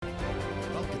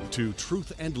to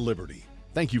Truth and Liberty.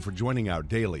 Thank you for joining our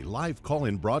daily live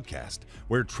call-in broadcast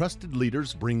where trusted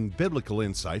leaders bring biblical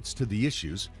insights to the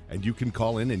issues, and you can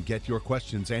call in and get your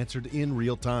questions answered in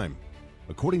real time.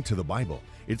 According to the Bible,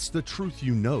 it's the truth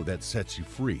you know that sets you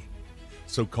free.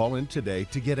 So call in today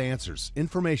to get answers,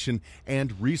 information,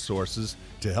 and resources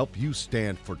to help you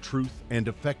stand for truth and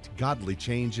effect godly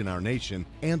change in our nation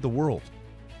and the world.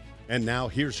 And now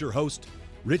here's your host,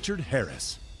 Richard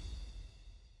Harris.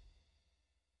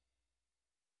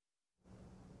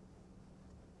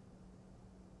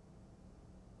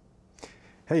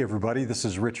 Hey everybody, this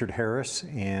is Richard Harris,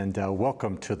 and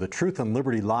welcome to the Truth and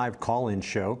Liberty live call-in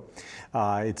show.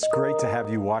 It's great to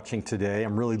have you watching today.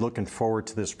 I'm really looking forward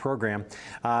to this program.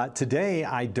 Today,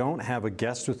 I don't have a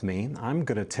guest with me. I'm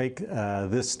going to take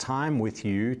this time with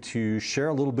you to share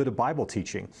a little bit of Bible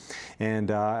teaching. And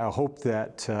I hope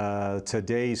that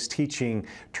today's teaching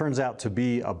turns out to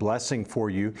be a blessing for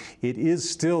you. It is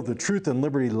still the Truth and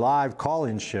Liberty live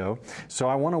call-in show, so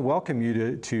I want to welcome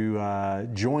you to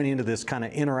join into this kind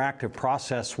of interactive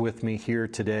process with me here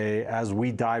today as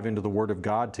we dive into the Word of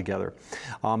God together.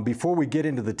 Before we get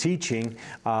into the teaching,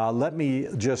 let me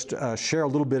just share a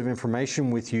little bit of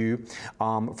information with you.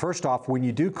 First off, when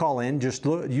you do call in, just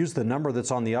use the number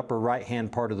that's on the upper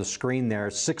right-hand part of the screen there.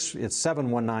 It's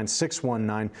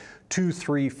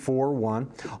 719-619-2341.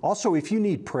 Also, if you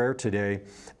need prayer today,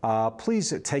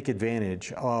 please take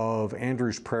advantage of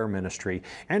Andrew's prayer ministry.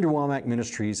 Andrew Womack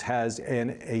Ministries has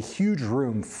a huge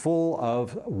room full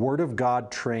of Word of God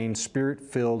trained,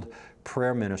 Spirit-filled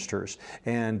prayer ministers,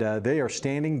 and they are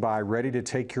standing by ready to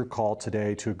take your call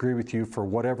today to agree with you for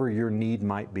whatever your need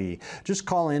might be. Just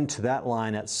call into that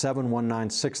line at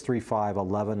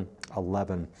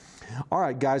 719-635-1111. All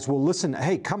right, guys, well, listen,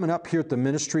 hey, coming up here at the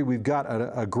ministry, we've got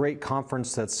a great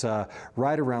conference that's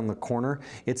right around the corner.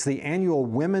 It's the annual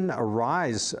Women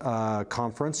Arise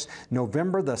conference,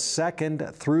 November the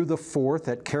 2nd through the 4th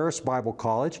at Charis Bible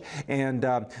College. And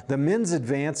the men's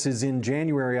advance is in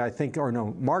January, I think, or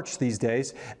no, March these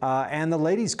days. And the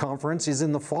ladies' conference is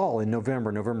in the fall in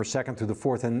November 2nd through the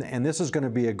 4th. And this is going to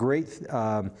be a great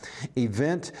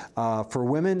event for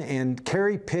women. And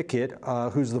Carrie Pickett,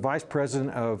 who's the vice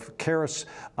president of Charis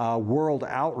World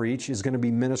Outreach, is going to be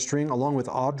ministering along with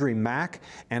Audrey Mack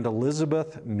and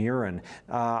Elizabeth Murin.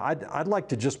 I'd like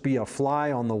to just be a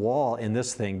fly on the wall in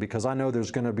this thing because I know there's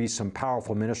going to be some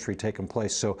powerful ministry taking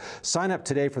place. So sign up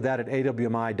today for that at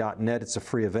awmi.net. It's a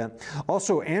free event.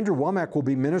 Also, Andrew Womack will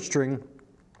be ministering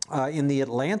in the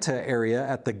Atlanta area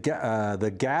at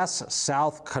the Gas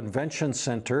South Convention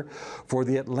Center for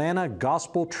the Atlanta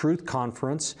Gospel Truth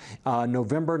Conference,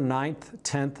 November 9th,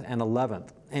 10th, and 11th.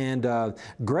 And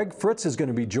Greg Fritz is going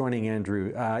to be joining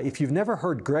Andrew. If you've never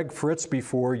heard Greg Fritz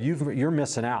before, you're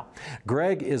missing out.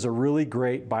 Greg is a really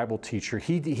great Bible teacher.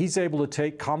 He's able to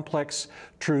take complex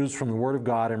truths from the Word of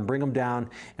God and bring them down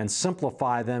and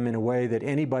simplify them in a way that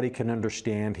anybody can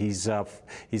understand. He's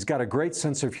got a great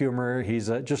sense of humor.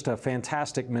 He's just a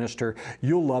fantastic minister.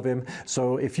 You'll love him.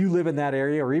 So if you live in that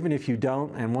area, or even if you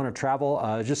don't and want to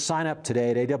travel, just sign up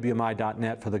today at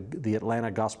awmi.net for the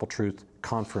Atlanta Gospel Truth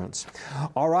Conference.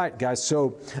 All right, guys,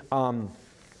 so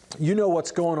you know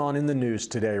what's going on in the news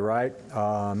today, right?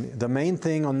 The main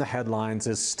thing on the headlines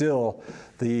is still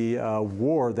the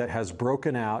war that has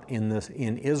broken out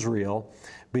in Israel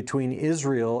between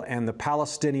Israel and the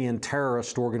Palestinian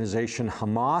terrorist organization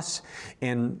Hamas.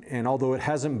 And although it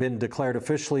hasn't been declared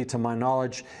officially, to my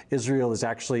knowledge, Israel is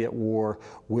actually at war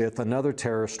with another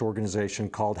terrorist organization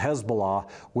called Hezbollah,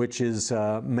 which is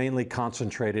mainly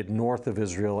concentrated north of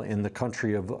Israel in the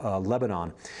country of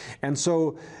Lebanon. And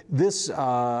so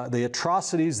the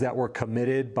atrocities that were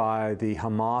committed by the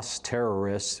Hamas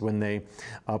terrorists when they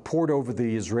poured over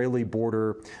the Israeli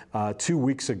border 2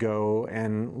 weeks ago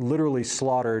and literally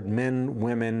slaughtered men,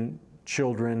 women,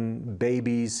 children,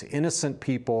 babies, innocent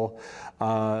people,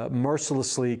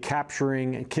 mercilessly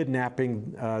capturing and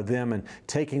kidnapping them and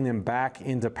taking them back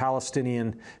into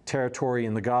Palestinian territory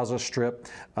in the Gaza Strip,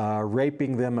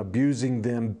 raping them, abusing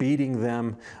them, beating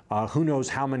them. Who knows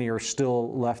how many are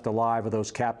still left alive of those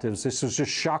captives. This has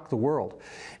just shocked the world.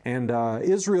 And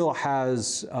Israel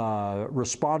has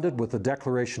responded with a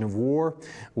declaration of war,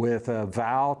 with a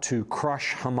vow to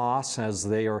crush Hamas as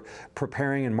they are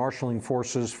preparing and marshaling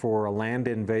forces for a land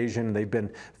invasion. They've been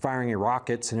firing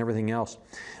rockets and everything else.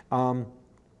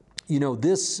 You know,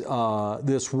 this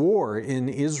war in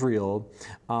Israel,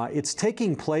 it's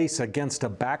taking place against a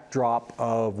backdrop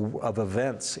of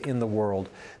events in the world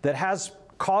that has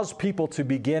caused people to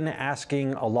begin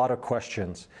asking a lot of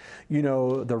questions. You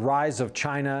know, the rise of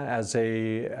China as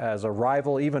a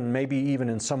rival, maybe even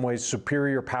in some ways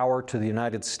superior power to the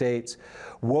United States,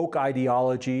 woke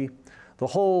ideology, the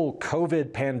whole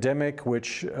COVID pandemic,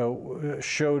 which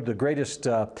showed the greatest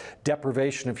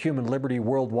deprivation of human liberty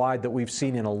worldwide that we've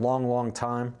seen in a long, long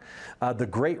time. The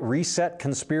Great Reset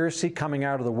conspiracy coming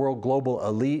out of the world global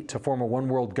elite to form a one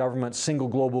world government, single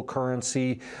global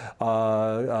currency,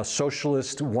 a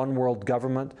socialist one world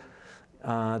government.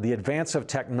 The advance of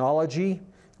technology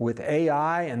with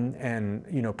AI and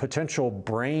you know, potential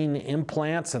brain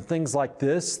implants and things like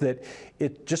this, that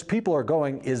it just, people are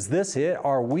going, is this it?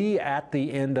 Are we at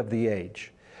the end of the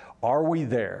age? Are we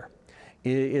there?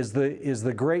 Is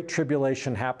the Great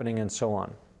Tribulation happening, and so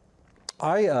on?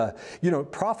 You know,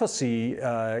 prophecy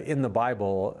in the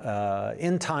Bible,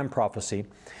 end time prophecy,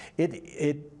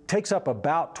 it takes up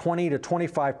about 20 to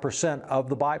 25% of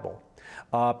the Bible.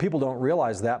 People don't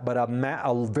realize that, but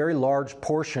a very large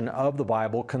portion of the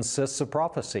Bible consists of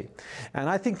prophecy. And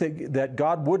I think that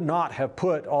God would not have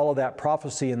put all of that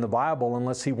prophecy in the Bible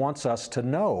unless He wants us to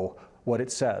know what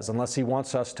it says, unless He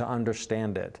wants us to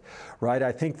understand it, right?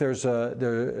 I think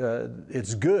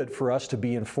it's good for us to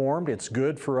be informed. It's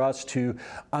good for us to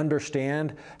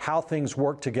understand how things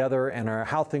work together and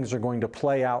how things are going to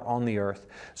play out on the earth,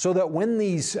 so that when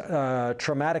these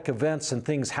traumatic events and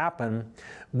things happen,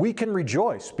 we can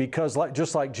rejoice, because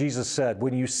just like Jesus said,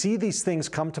 when you see these things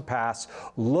come to pass,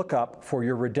 look up, for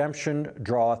your redemption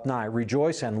draweth nigh.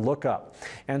 Rejoice and look up.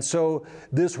 And so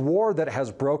this war that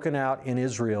has broken out in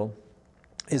Israel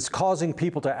is causing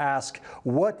people to ask,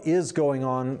 what is going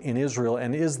on in Israel,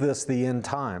 and is this the end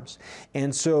times?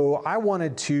 And so I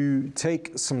wanted to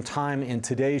take some time in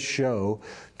today's show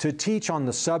to teach on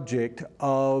the subject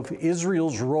of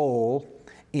Israel's role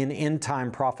in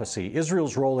end-time prophecy,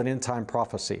 Israel's role in end-time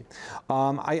prophecy.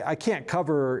 I can't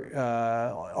cover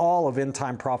all of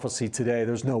end-time prophecy today.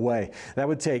 There's no way. That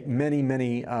would take many,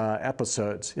 many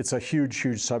episodes. It's a huge,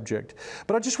 huge subject.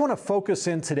 But I just want to focus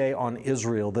in today on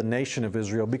Israel, the nation of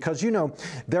Israel, because, you know,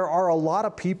 there are a lot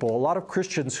of people, a lot of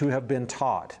Christians who have been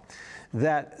taught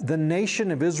that the nation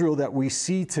of Israel that we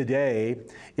see today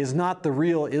is not the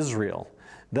real Israel.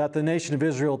 That the nation of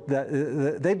Israel,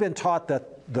 that they've been taught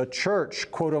that the church,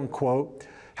 quote unquote,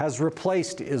 has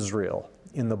replaced Israel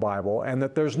in the Bible, and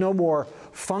that there's no more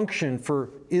function for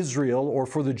Israel or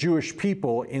for the Jewish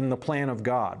people in the plan of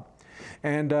God.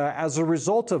 And as a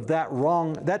result of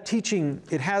that teaching,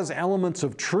 it has elements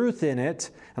of truth in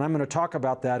it, and I'm going to talk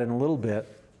about that in a little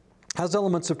bit. Has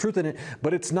elements of truth in it,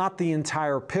 but it's not the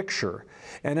entire picture.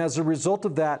 And as a result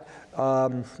of that,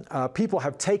 people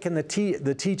have taken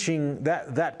the teaching,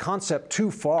 that concept too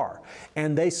far.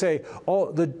 And they say,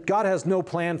 oh, God has no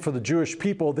plan for the Jewish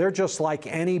people. They're just like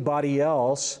anybody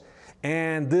else.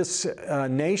 And this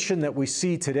nation that we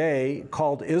see today,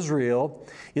 called Israel,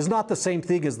 is not the same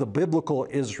thing as the biblical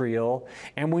Israel.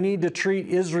 And we need to treat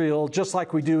Israel just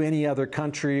like we do any other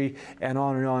country, and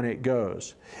on it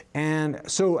goes. And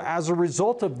so as a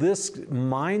result of this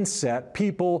mindset,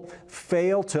 people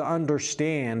fail to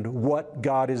understand what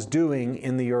God is doing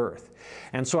in the earth.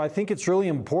 And so I think it's really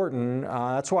important,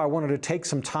 that's why I wanted to take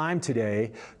some time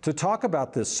today to talk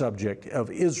about this subject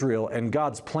of Israel and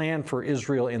God's plan for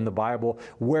Israel in the Bible.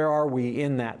 Where are we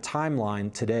in that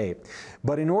timeline today?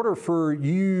 But in order for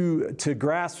you to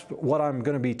grasp what I'm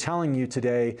going to be telling you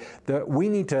today, that we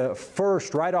need to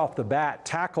first, right off the bat,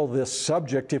 tackle this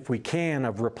subject, if we can,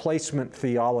 of replacement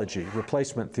theology.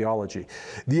 Replacement theology.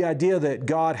 The idea that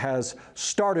God has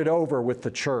started over with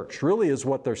the church really is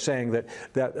what they're saying,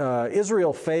 that Israel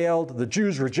failed, the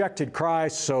Jews rejected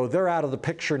Christ, so they're out of the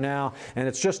picture now, and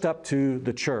it's just up to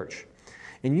the church.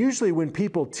 And usually when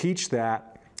people teach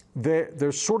that,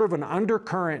 there's sort of an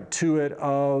undercurrent to it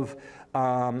of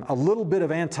a little bit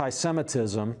of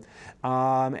anti-Semitism.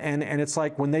 And it's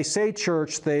like when they say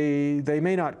church, they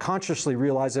may not consciously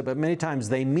realize it, but many times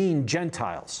they mean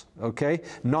Gentiles, okay?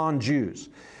 Non-Jews.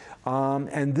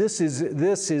 And this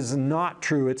is not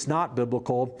true. It's not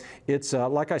biblical. It's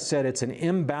like I said, it's an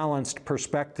imbalanced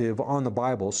perspective on the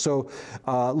Bible. So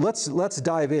let's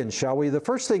dive in, shall we? The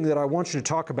first thing that I want you to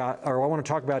talk about, or I want to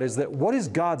talk about, is that what is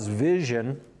God's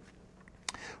vision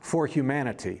for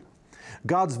humanity?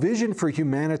 God's vision for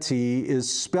humanity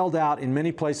is spelled out in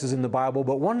many places in the Bible,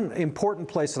 but one important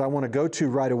place that I want to go to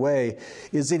right away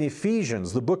is in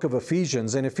Ephesians, the book of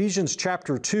Ephesians. And Ephesians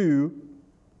chapter 2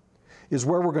 is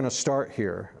where we're going to start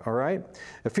here, all right?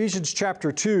 Ephesians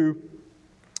chapter 2,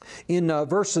 in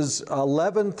verses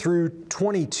 11 through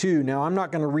 22. Now, I'm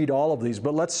not going to read all of these,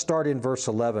 but let's start in verse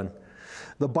 11.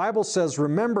 The Bible says,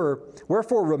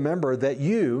 wherefore remember that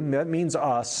you, that means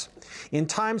us, in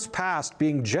times past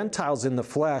being Gentiles in the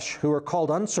flesh, who are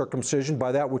called uncircumcision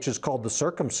by that which is called the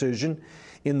circumcision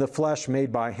in the flesh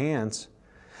made by hands,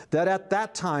 that at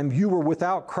that time you were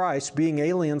without Christ, being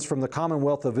aliens from the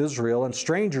commonwealth of Israel and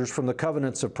strangers from the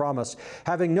covenants of promise,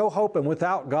 having no hope and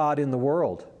without God in the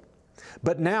world.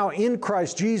 But now in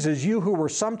Christ Jesus, you who were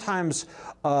sometimes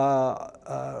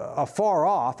afar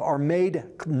off are made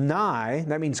nigh,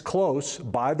 that means close,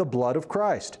 by the blood of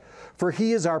Christ. For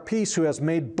he is our peace, who has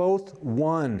made both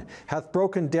one, hath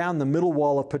broken down the middle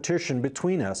wall of partition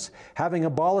between us, having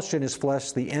abolished in his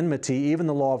flesh the enmity, even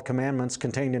the law of commandments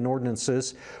contained in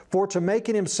ordinances, for to make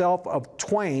in himself of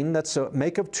twain, that's a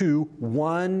make of two,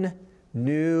 one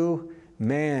new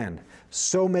man,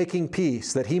 so making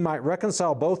peace, that he might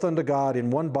reconcile both unto God in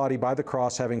one body by the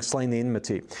cross, having slain the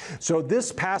enmity. So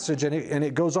this passage, and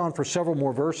it goes on for several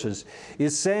more verses,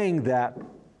 is saying that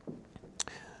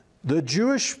the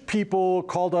Jewish people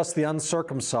called us the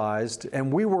uncircumcised,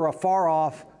 and we were afar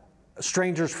off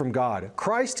strangers from God.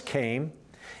 Christ came,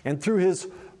 and through his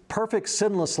perfect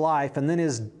sinless life, and then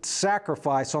his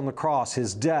sacrifice on the cross,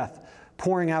 his death,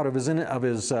 pouring out of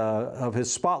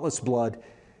his spotless blood,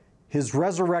 his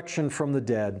resurrection from the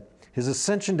dead, his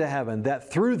ascension to heaven, that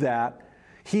through that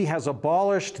he has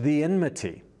abolished the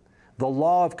enmity, the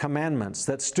law of commandments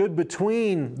that stood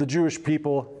between the Jewish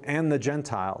people and the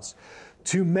Gentiles,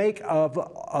 to make of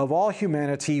all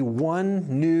humanity one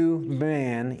new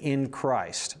man in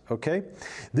Christ. Okay?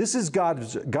 This is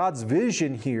God's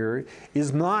vision here,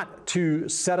 is not to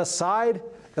set aside,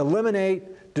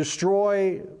 eliminate,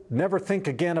 destroy, never think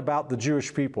again about the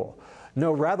Jewish people.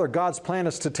 No, rather God's plan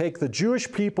is to take the Jewish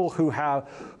people who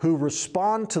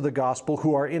respond to the gospel,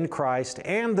 who are in Christ,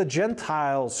 and the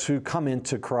Gentiles who come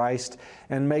into Christ,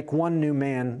 and make one new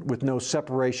man with no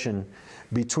separation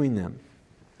between them.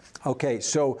 Okay,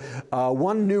 so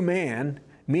one new man,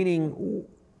 meaning,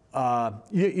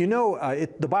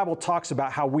 the Bible talks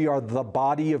about how we are the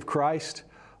body of Christ,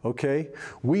 okay?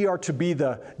 We are to be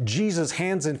the Jesus'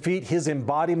 hands and feet, his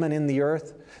embodiment in the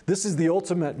earth. This is the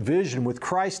ultimate vision, with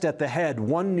Christ at the head,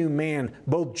 one new man,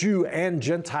 both Jew and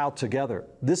Gentile together.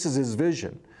 This is his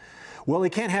vision. Well, he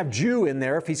can't have Jew in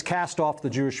there if he's cast off the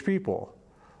Jewish people.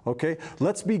 Okay,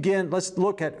 let's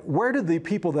look at, where do the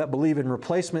people that believe in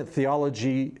replacement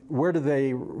theology, what do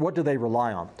they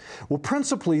rely on? Well,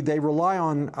 principally, they rely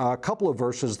on a couple of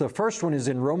verses. The first one is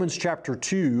in Romans chapter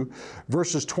 2,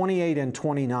 verses 28 and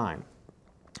 29.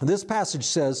 This passage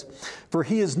says, "For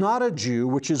he is not a Jew,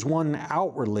 which is one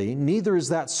outwardly, neither is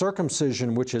that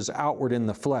circumcision which is outward in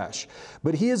the flesh.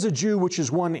 But he is a Jew which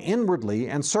is one inwardly,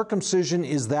 and circumcision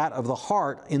is that of the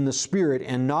heart in the spirit,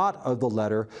 and not of the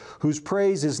letter, whose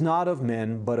praise is not of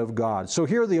men, but of God." So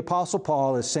here the Apostle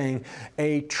Paul is saying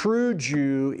a true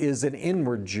Jew is an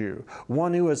inward Jew,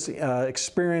 one who has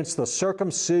experienced the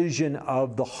circumcision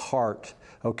of the heart.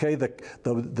 Okay,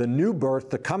 the new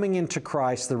birth, the coming into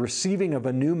Christ, the receiving of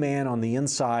a new man on the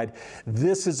inside,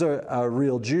 this is a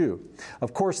real Jew.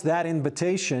 Of course, that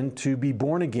invitation to be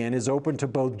born again is open to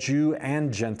both Jew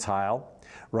and Gentile,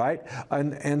 right?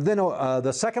 And then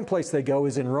the second place they go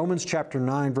is in Romans chapter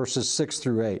 9, verses 6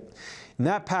 through 8. And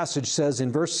that passage says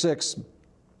in verse 6,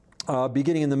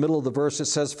 beginning in the middle of the verse, it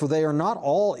says, "For they are not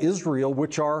all Israel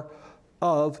which are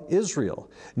of Israel,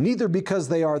 neither because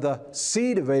they are the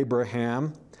seed of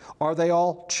Abraham are they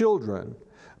all children.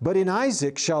 But in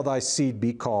Isaac shall thy seed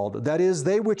be called. That is,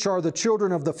 they which are the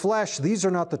children of the flesh, these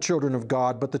are not the children of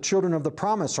God, but the children of the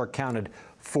promise are counted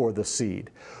for the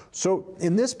seed." So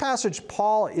in this passage,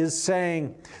 Paul is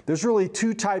saying there's really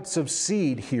two types of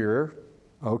seed here.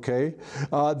 Okay,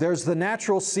 there's the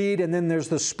natural seed, and then there's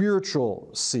the spiritual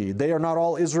seed. They are not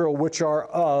all Israel which are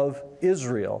of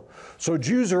Israel. So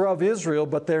Jews are of Israel,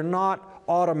 but they're not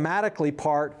automatically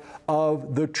part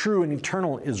of the true and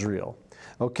eternal Israel.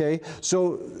 Okay,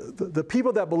 so the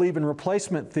people that believe in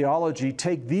replacement theology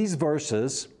take these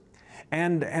verses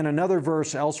and another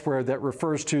verse elsewhere that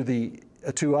refers to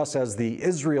us as the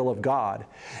Israel of God.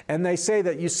 And they say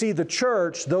that, you see, the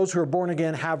church, those who are born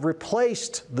again, have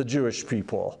replaced the Jewish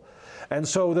people. And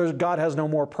so God has no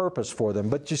more purpose for them.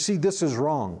 But you see, this is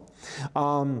wrong.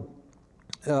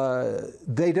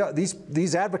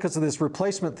 These advocates of this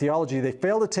replacement theology, they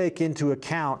fail to take into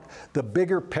account the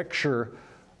bigger picture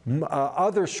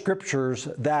other scriptures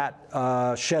that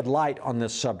shed light on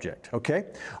this subject, okay?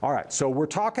 All right, so we're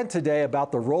talking today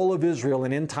about the role of Israel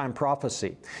in end-time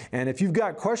prophecy. And if you've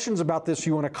got questions about this,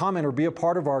 you want to comment or be a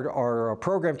part of our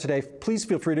program today, please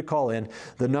feel free to call in.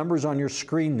 The number's on your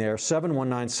screen there,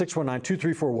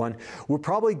 719-619-2341. We'll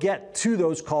probably get to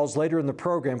those calls later in the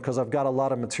program because I've got a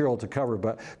lot of material to cover,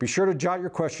 but be sure to jot your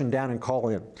question down and call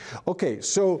in. Okay,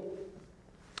 so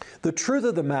the truth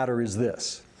of the matter is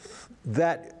this,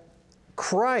 that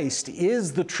Christ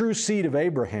is the true seed of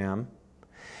Abraham,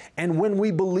 and when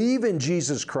we believe in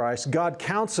Jesus Christ, God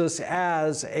counts us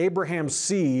as Abraham's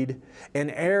seed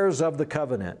and heirs of the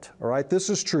covenant. All right, this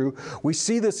is true. We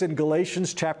see this in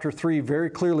Galatians chapter 3 very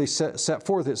clearly set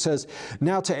forth. It says,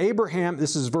 now to Abraham,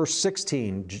 this is verse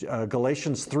 16,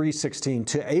 Galatians 3:16,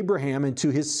 to Abraham and to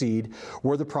his seed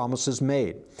were the promises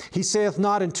made. He saith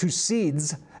not unto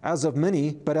seeds as of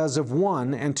many, but as of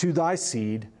one, and to thy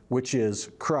seed, which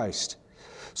is Christ.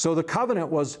 So the covenant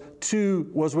was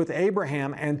with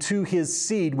Abraham and to his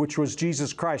seed, which was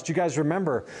Jesus Christ. You guys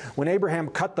remember when Abraham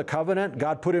cut the covenant,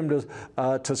 God put him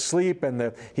to sleep,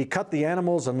 and he cut the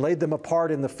animals and laid them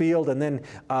apart in the field, and then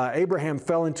Abraham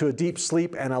fell into a deep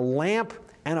sleep, and a lamp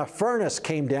and a furnace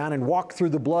came down and walked through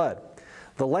the blood.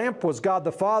 The lamp was God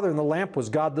the Father, and the lamp was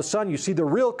God the Son. You see, the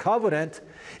real covenant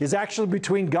is actually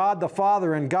between God the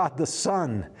Father and God the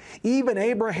Son. Even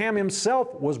Abraham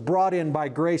himself was brought in by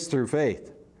grace through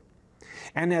faith.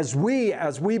 And as we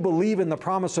believe in the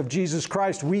promise of Jesus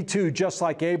Christ, we too, just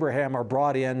like Abraham, are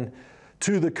brought in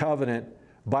to the covenant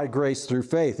by grace through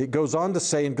faith. It goes on to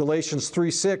say in Galatians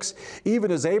 3:6,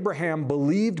 even as Abraham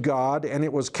believed God, and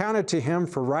it was counted to him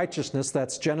for righteousness,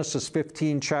 that's Genesis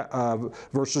 15,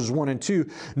 verses 1 and 2,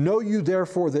 know you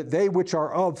therefore that they which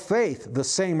are of faith, the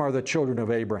same are the children of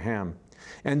Abraham.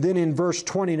 And then in verse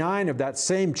 29 of that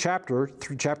same chapter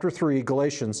 3,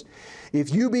 Galatians,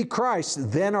 if you be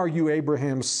Christ, then are you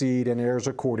Abraham's seed and heirs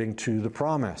according to the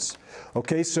promise.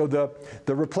 Okay, so the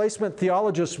replacement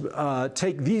theologists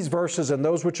take these verses and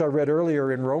those which I read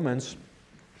earlier in Romans,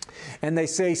 and they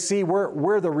say, see,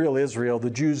 we're the real Israel. The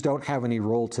Jews don't have any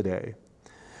role today.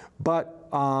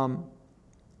 But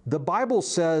the Bible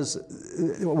says,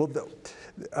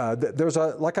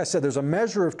 like I said, there's a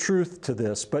measure of truth to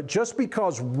this, but just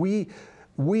because we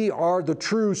are the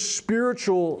true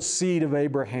spiritual seed of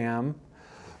Abraham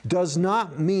does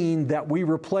not mean that we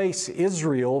replace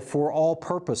Israel for all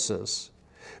purposes.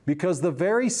 Because the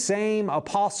very same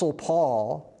Apostle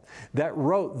Paul that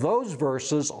wrote those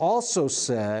verses also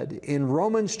said in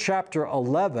Romans chapter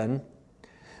 11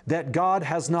 that God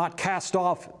has not cast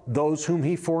off those whom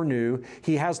He foreknew.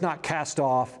 He has not cast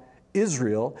off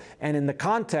Israel, and in the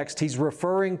context, he's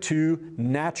referring to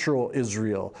natural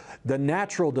Israel, the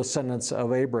natural descendants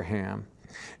of Abraham.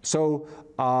 So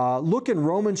look in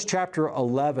Romans chapter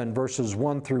 11, verses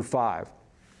 1 through 5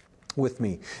 with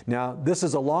me. Now, this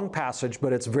is a long passage,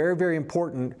 but it's very, very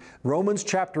important. Romans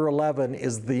chapter 11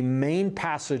 is the main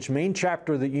passage, main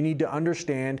chapter that you need to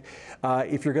understand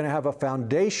if you're going to have a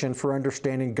foundation for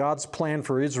understanding God's plan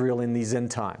for Israel in these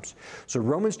end times. So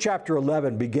Romans chapter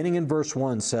 11, beginning in verse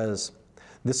 1 says,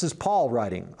 this is Paul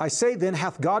writing, I say then,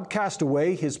 hath God cast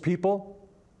away His people?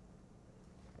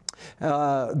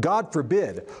 God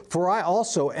forbid, for I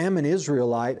also am an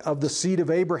Israelite of the seed of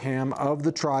Abraham of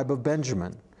the tribe of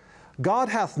Benjamin. God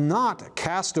hath not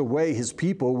cast away His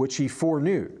people which He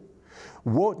foreknew.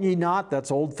 Wot ye not, that's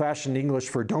old-fashioned English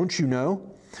for don't you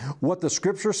know, what the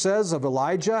Scripture says of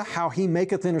Elijah, how he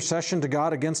maketh intercession to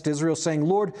God against Israel, saying,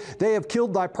 Lord, they have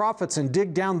killed thy prophets and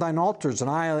digged down thine altars, and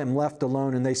I am left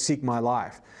alone, and they seek my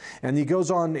life. And he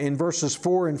goes on in verses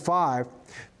 4 and 5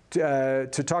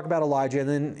 to talk about Elijah,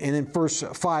 and then verse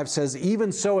 5 says,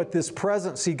 even so at this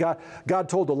present, see, God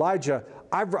told Elijah,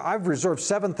 I've reserved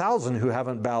 7,000 who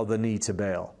haven't bowed the knee to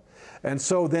Baal. And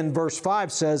so then verse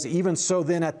 5 says, even so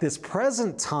then at this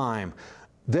present time,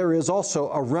 there is also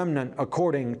a remnant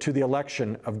according to the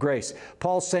election of grace.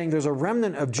 Paul's saying there's a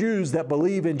remnant of Jews that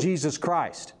believe in Jesus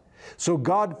Christ. So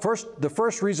the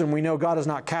first reason we know God has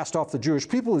not cast off the Jewish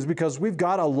people is because we've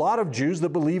got a lot of Jews that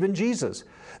believe in Jesus.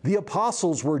 The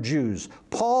apostles were Jews.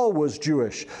 Paul was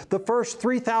Jewish. The first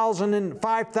 3,000 and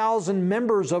 5,000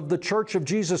 members of the Church of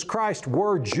Jesus Christ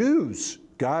were Jews,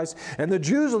 guys. And the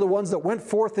Jews are the ones that went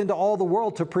forth into all the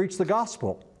world to preach the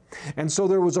gospel. And so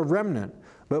there was a remnant.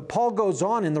 But Paul goes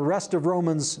on in the rest of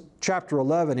Romans chapter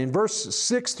 11. In verse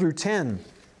 6 through 10,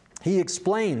 he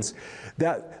explains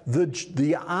that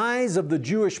the eyes of the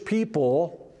Jewish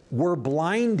people were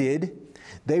blinded,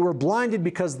 They were blinded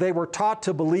because they were taught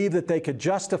to believe that they could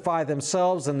justify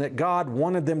themselves and that God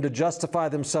wanted them to justify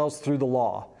themselves through the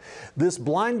law. This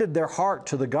blinded their heart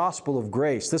to the gospel of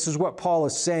grace. This is what Paul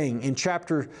is saying in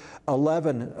chapter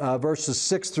 11, verses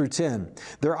 6 through 10.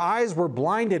 Their eyes were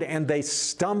blinded and they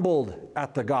stumbled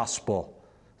at the gospel.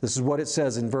 This is what it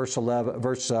says in verse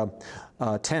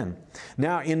 10.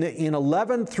 Now in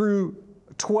 11 through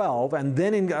 12, and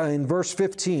then in verse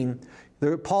 15,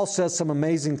 Paul says some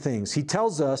amazing things. He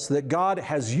tells us that God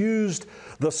has used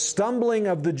the stumbling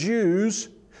of the Jews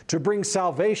to bring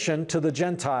salvation to the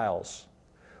Gentiles.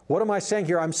 What am I saying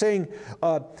here? I'm saying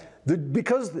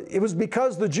because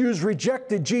the Jews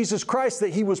rejected Jesus Christ that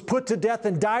He was put to death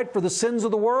and died for the sins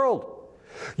of the world.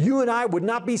 You and I would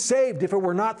not be saved if it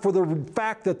were not for the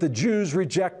fact that the Jews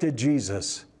rejected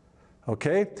Jesus.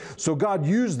 Okay? So God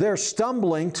used their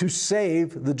stumbling to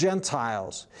save the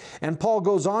Gentiles. And Paul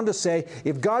goes on to say,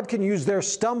 if God can use their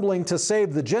stumbling to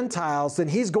save the Gentiles, then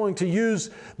He's going to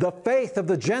use the faith of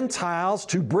the Gentiles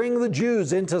to bring the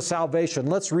Jews into salvation.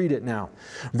 Let's read it now.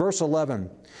 Verse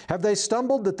 11. Have they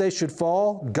stumbled that they should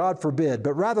fall? God forbid.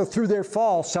 But rather through their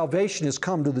fall, salvation has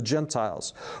come to the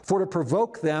Gentiles. For to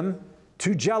provoke them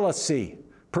to jealousy.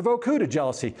 Provoke who to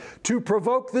jealousy? To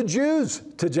provoke the Jews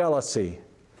to jealousy.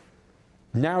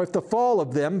 Now if the fall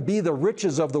of them be the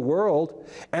riches of the world,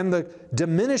 and the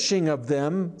diminishing of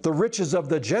them the riches of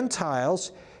the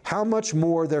Gentiles, how much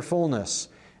more their fullness?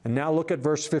 And now look at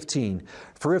verse 15.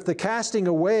 For if the casting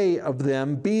away of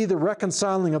them be the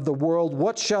reconciling of the world,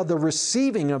 what shall the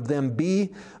receiving of them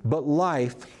be but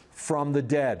life from the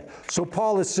dead? So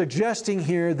Paul is suggesting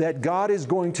here that God is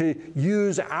going to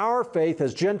use our faith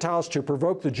as Gentiles to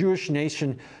provoke the Jewish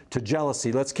nation to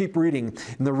jealousy. Let's keep reading.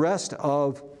 In the rest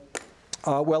of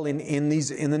in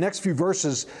the next few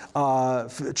verses,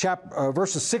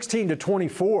 verses 16 to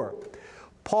 24,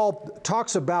 Paul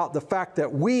talks about the fact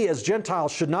that we as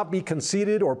Gentiles should not be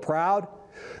conceited or proud,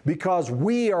 because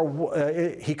we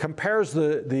are. He compares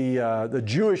the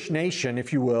Jewish nation,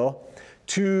 if you will,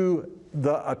 to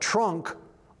a trunk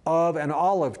of an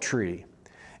olive tree,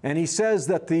 and he says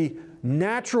that the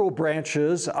natural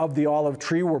branches of the olive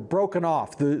tree were broken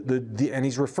off. And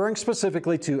he's referring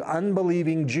specifically to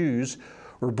unbelieving Jews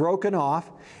were broken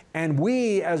off. And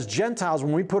we as Gentiles,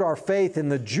 when we put our faith in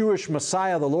the Jewish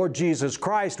Messiah, the Lord Jesus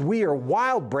Christ, we are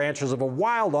wild branches of a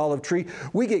wild olive tree.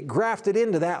 We get grafted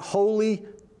into that holy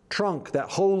trunk, that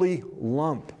holy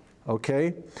lump.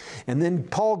 Okay? And then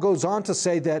Paul goes on to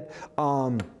say that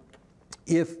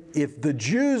if the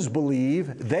Jews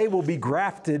believe, they will be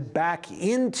grafted back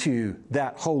into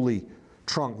that holy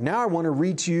trunk. Now I want to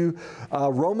read to you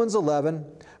Romans 11,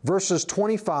 verses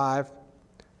 25,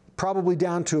 probably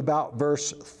down to about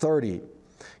verse 30.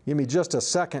 Give me just a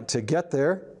second to get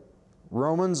there.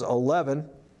 Romans 11,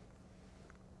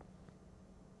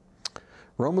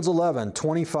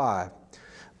 25.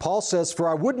 Paul says, For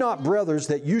I would not, brothers,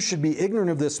 that you should be ignorant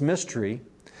of this mystery,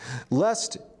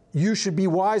 lest you should be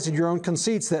wise in your own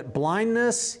conceits, that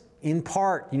blindness in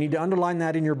part, you need to underline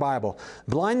that in your Bible,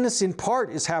 blindness in part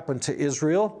has happened to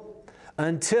Israel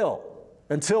until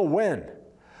when?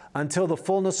 Until the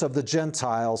fullness of the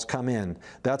Gentiles come in.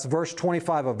 That's verse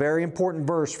 25, a very important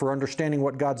verse for understanding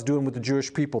what God's doing with the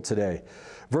Jewish people today.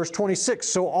 Verse 26,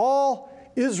 so all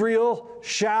Israel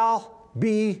shall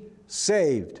be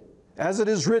saved. As it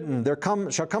is written,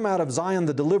 shall come out of Zion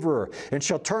the deliverer, and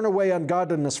shall turn away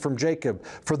ungodliness from Jacob.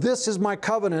 For this is my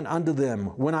covenant unto them,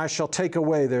 when I shall take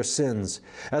away their sins.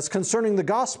 As concerning the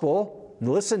gospel,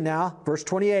 listen now, verse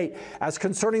 28, as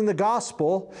concerning the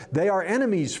gospel, they are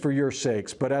enemies for your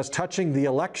sakes, but as touching the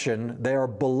election, they are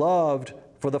beloved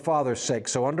for the Father's sake.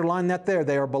 So underline that there,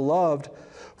 they are beloved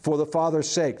for the Father's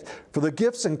sake. For the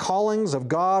gifts and callings of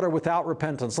God are without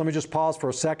repentance. Let me just pause for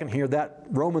a second here. That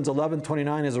Romans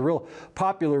 11:29 is a real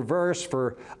popular verse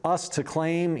for us to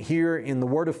claim here in the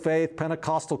Word of Faith,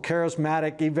 Pentecostal,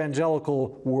 charismatic,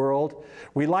 evangelical world.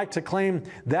 We like to claim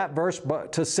that verse,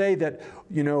 but to say that,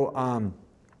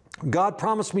 God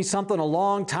promised me something a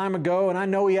long time ago, and I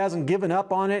know He hasn't given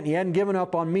up on it, and He hadn't given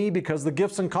up on me because the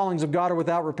gifts and callings of God are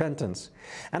without repentance.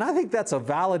 And I think that's a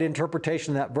valid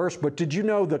interpretation of that verse, but did you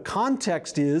know the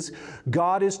context is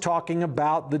God is talking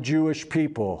about the Jewish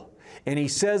people. And He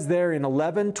says there in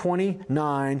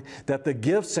 11:29 that the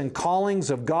gifts and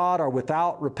callings of God are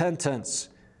without repentance.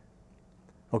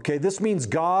 Okay, this means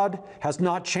God has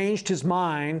not changed His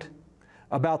mind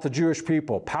about the Jewish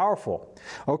people. Powerful.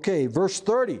 Okay, verse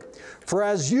 30. For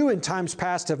as you in times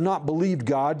past have not believed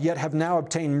God, yet have now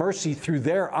obtained mercy through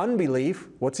their unbelief.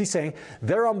 What's he saying?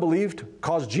 Their unbelief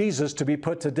caused Jesus to be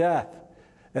put to death.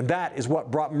 And that is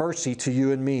what brought mercy to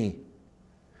you and me.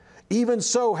 Even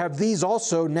so have these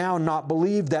also now not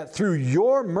believed, that through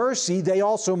your mercy they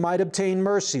also might obtain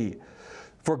mercy.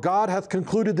 For God hath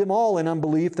concluded them all in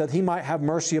unbelief, that he might have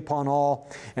mercy upon all.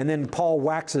 And then Paul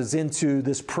waxes into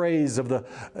this praise of the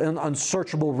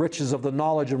unsearchable riches of the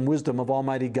knowledge and wisdom of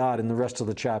Almighty God in the rest of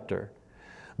the chapter.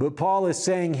 But Paul is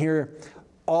saying here,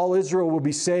 all Israel will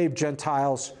be saved,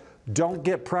 Gentiles. Don't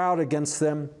get proud against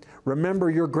them. Remember,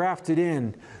 you're grafted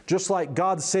in. Just like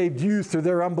God saved you through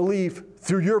their unbelief,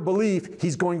 through your belief,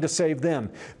 he's going to save them.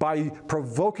 By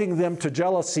provoking them to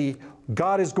jealousy,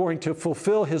 God is going to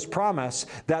fulfill his promise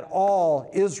that all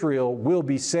Israel will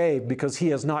be saved, because he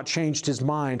has not changed his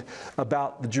mind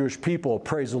about the Jewish people.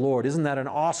 Praise the Lord. Isn't that an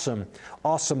awesome,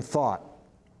 awesome thought?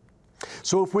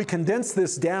 So if we condense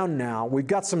this down now, we've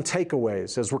got some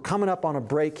takeaways. As we're coming up on a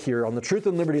break here on the Truth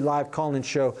and Liberty Live call-in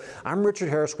show, I'm Richard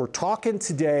Harris. We're talking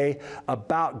today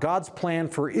about God's plan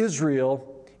for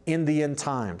Israel in the end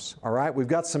times. All right? We've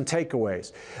got some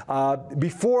takeaways.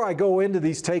 Before I go into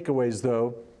these takeaways,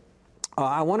 though,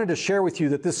 I wanted to share with you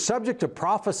that this subject of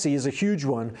prophecy is a huge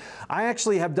one. I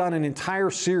actually have done an entire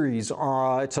series.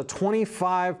 It's a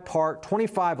 25-part,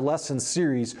 25-lesson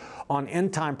series on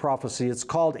end-time prophecy. It's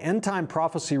called End Time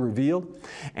Prophecy Revealed.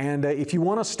 And if you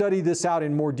want to study this out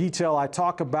in more detail, I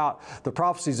talk about the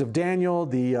prophecies of Daniel,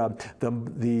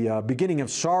 the beginning of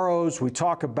sorrows. We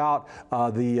talk about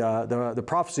the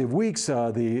prophecy of weeks,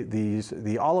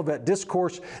 the Olivet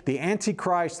Discourse, the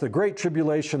Antichrist, the Great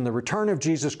Tribulation, the return of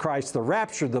Jesus Christ, the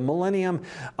rapture, the millennium,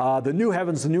 the new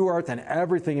heavens, the new earth, and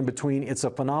everything in between. It's a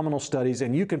phenomenal studies,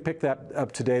 and you can pick that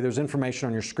up today. There's information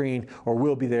on your screen, or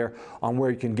will be there, on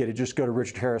where you can get it. Just go to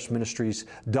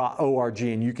richardharrisministries.org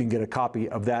and you can get a copy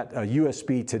of that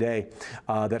USB today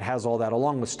that has all that,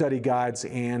 along with study guides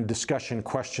and discussion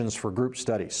questions for group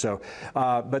studies. So,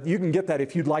 but you can get that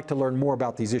if you'd like to learn more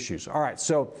about these issues. All right,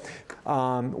 so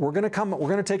we're going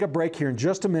to take a break here in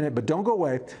just a minute, but don't go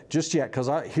away just yet, because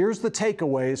here's the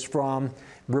takeaways from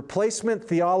replacement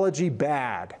theology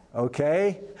bad,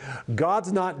 okay?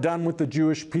 God's not done with the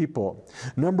Jewish people.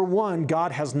 Number one,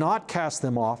 God has not cast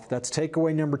them off. That's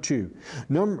takeaway number two.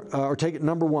 Number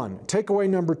one. Takeaway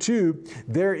number two,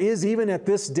 there is even at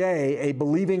this day a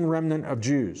believing remnant of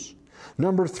Jews.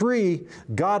 Number three,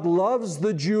 God loves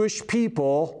the Jewish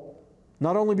people,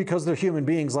 not only because they're human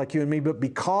beings like you and me, but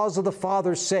because of the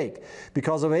Father's sake.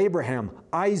 Because of Abraham,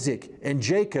 Isaac, and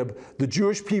Jacob, the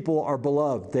Jewish people are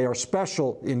beloved. They are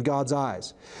special in God's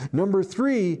eyes. Number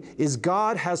three is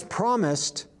God has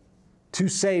promised to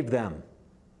save them.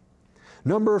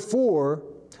 Number four,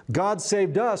 God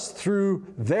saved us through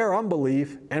their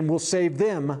unbelief and will save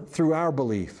them through our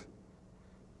belief,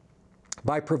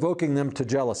 by provoking them to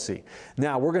jealousy.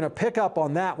 Now, we're going to pick up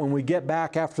on that when we get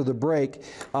back after the break,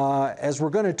 as we're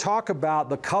going to talk about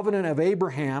the covenant of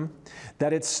Abraham,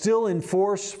 that it's still in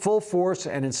force, full force,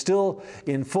 and it's still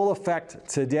in full effect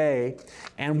today.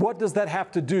 And what does that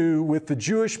have to do with the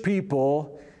Jewish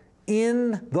people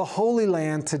in the Holy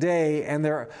Land today, and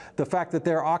the fact that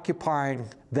they're occupying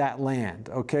that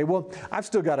land? Okay, well, I've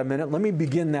still got a minute. Let me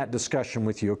begin that discussion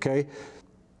with you, okay?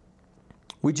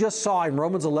 We just saw in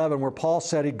Romans 11 where Paul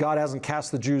said God hasn't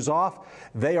cast the Jews off.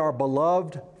 They are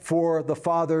beloved for the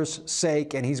Father's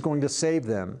sake, and he's going to save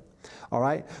them. All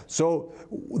right? So,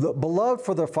 beloved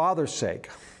for the Father's sake.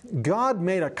 God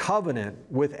made a covenant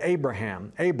with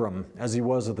Abram, as he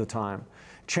was at the time,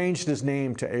 changed his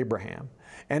name to Abraham.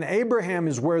 And Abraham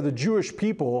is where the Jewish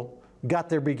people got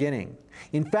their beginning.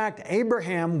 In fact,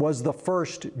 Abraham was the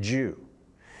first Jew.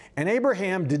 And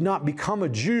Abraham did not become a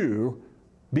Jew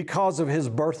because of his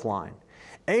birthline.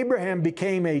 Abraham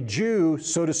became a Jew,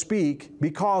 so to speak,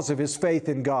 because of his faith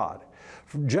in God.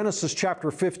 Genesis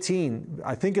chapter 15,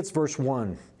 I think it's verse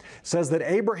 1, says that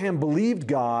Abraham believed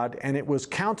God and it was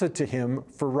counted to him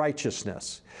for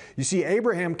righteousness. You see,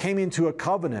 Abraham came into a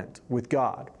covenant with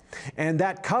God. And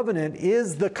that covenant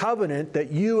is the covenant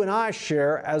that you and I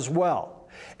share as well,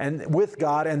 and with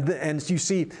God. And you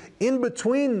see, in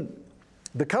between,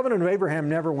 the covenant of Abraham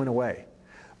never went away.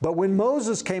 But when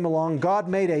Moses came along, God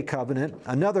made a covenant,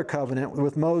 another covenant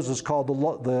with Moses called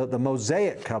the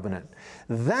Mosaic covenant.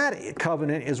 That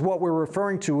covenant is what we're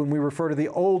referring to when we refer to the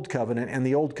Old Covenant, and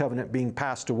the Old Covenant being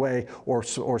passed away or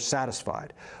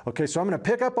satisfied. Okay, so I'm going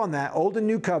to pick up on that Old and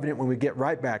New Covenant when we get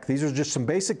right back. These are just some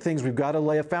basic things we've got to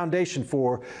lay a foundation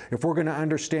for if we're going to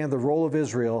understand the role of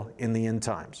Israel in the end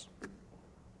times.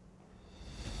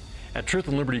 At Truth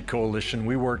and Liberty Coalition,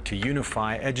 we work to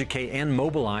unify, educate, and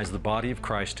mobilize the body of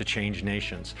Christ to change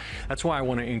nations. That's why I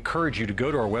want to encourage you to go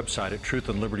to our website at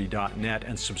truthandliberty.net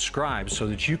and subscribe so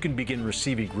that you can begin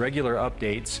receiving regular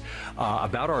updates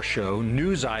about our show,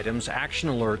 news items, action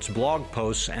alerts, blog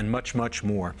posts, and much, much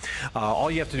more.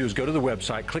 All you have to do is go to the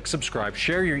website, click subscribe,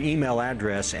 share your email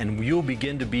address, and you'll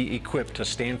begin to be equipped to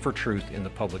stand for truth in the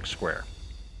public square.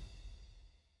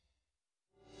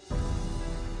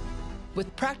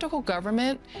 With Practical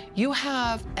Government, you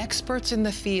have experts in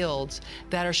the fields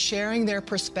that are sharing their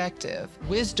perspective,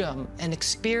 wisdom, and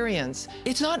experience.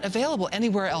 It's not available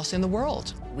anywhere else in the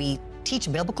world. We teach a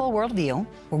biblical worldview.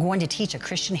 We're going to teach a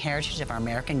Christian heritage of our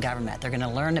American government. They're going to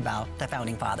learn about the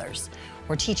Founding Fathers.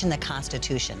 We're teaching the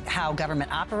Constitution, how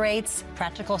government operates,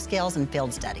 practical skills, and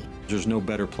field study. There's no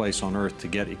better place on earth to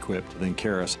get equipped than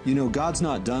Karis. You know, God's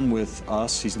not done with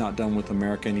us, He's not done with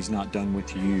America, and He's not done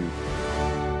with you.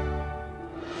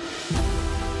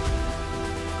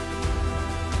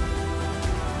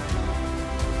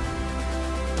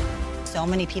 So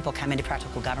many people come into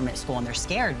practical government school and they're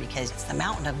scared because it's the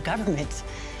mountain of government.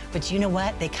 But you know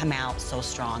what? They come out so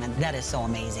strong, and that is so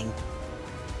amazing.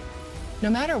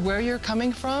 No matter where you're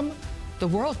coming from, the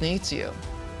world needs you.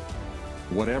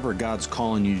 Whatever God's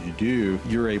calling you to do,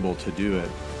 you're able to do it.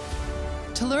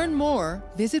 To learn more,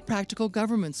 visit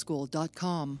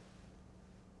practicalgovernmentschool.com.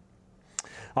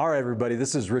 All right, everybody,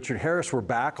 this is Richard Harris. We're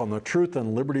back on the Truth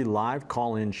and Liberty live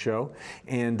call-in show.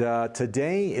 And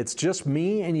today it's just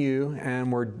me and you, and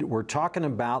we're talking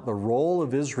about the role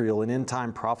of Israel in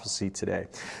end-time prophecy today.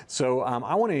 So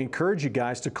I want to encourage you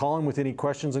guys to call in with any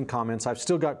questions and comments. I've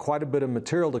still got quite a bit of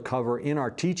material to cover in our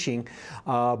teaching,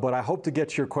 but I hope to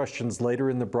get your questions later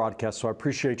in the broadcast, so I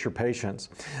appreciate your patience.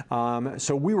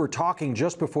 So we were talking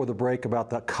just before the break about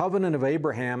the covenant of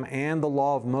Abraham and the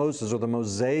law of Moses, or the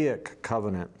Mosaic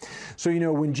covenant. So, you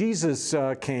know, when Jesus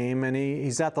came and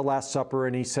he's at the Last Supper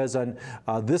and he says,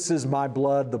 this is my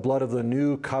blood, the blood of the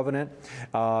new covenant.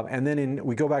 And then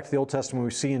we go back to the Old Testament,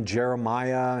 we see in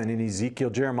Jeremiah and in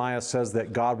Ezekiel, Jeremiah says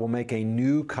that God will make a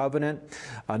new covenant,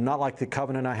 not like the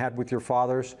covenant I had with your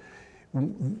fathers.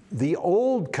 The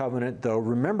old covenant, though,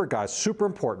 remember, guys, super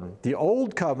important, the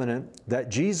old covenant that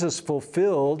Jesus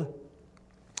fulfilled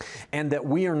and that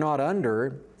we are not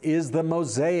under is the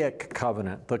Mosaic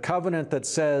covenant, the covenant that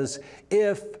says,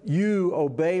 if you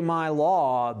obey my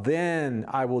law, then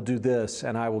I will do this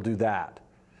and I will do that.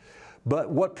 But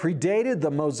what predated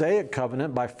the Mosaic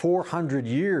covenant by 400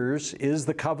 years is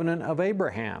the covenant of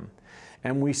Abraham.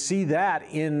 And we see that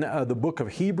in the book of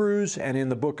Hebrews and in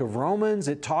the book of Romans.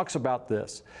 It talks about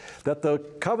this, that the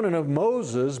covenant of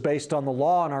Moses, based on the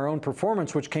law and our own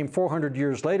performance, which came 400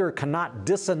 years later, cannot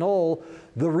disannul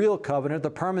the real covenant,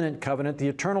 the permanent covenant, the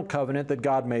eternal covenant that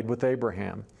God made with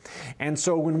Abraham. And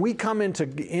so when we come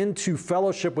into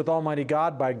fellowship with Almighty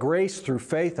God by grace through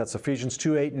faith, that's Ephesians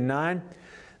 2, 8, and 9,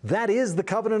 that is the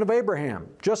covenant of Abraham,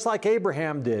 just like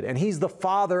Abraham did. And he's the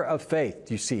father of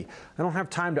faith, you see. I don't have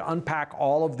time to unpack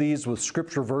all of these with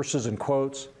scripture verses and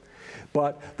quotes.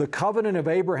 But the covenant of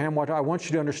Abraham, what I want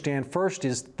you to understand first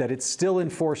is that it's still in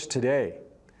force today.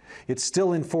 It's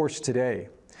still in force today.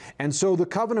 And so the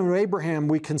covenant of Abraham,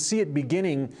 we can see it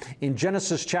beginning in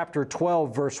Genesis chapter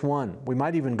 12, verse 1. We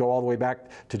might even go all the way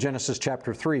back to Genesis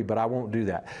chapter 3, but I won't do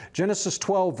that. Genesis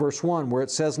 12, verse 1, where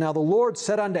it says, Now the Lord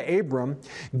said unto Abram,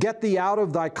 Get thee out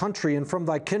of thy country and from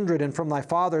thy kindred and from thy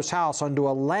father's house unto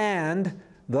a land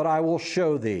that I will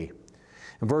show thee.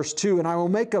 And verse 2, And I will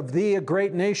make of thee a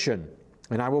great nation,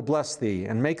 and I will bless thee,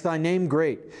 and make thy name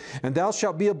great. And thou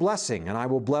shalt be a blessing, and I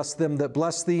will bless them that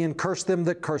bless thee, and curse them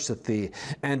that curseth thee.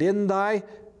 And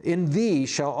in thee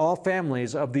shall all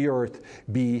families of the earth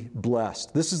be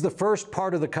blessed. This is the first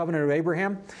part of the covenant of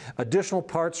Abraham. Additional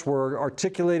parts were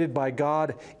articulated by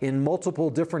God in multiple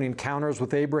different encounters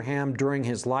with Abraham during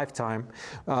his lifetime.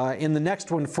 In the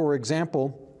next one, for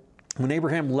example, when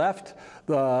Abraham left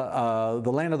the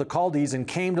land of the Chaldees and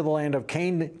came to the land of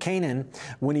Canaan,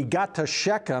 when he got to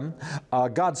Shechem,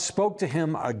 God spoke to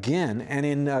him again. And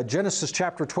in Genesis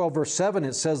chapter 12, verse 7,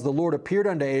 it says, The Lord appeared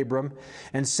unto Abram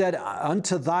and said,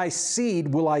 Unto thy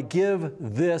seed will I give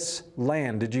this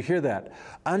land. Did you hear that?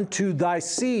 Unto thy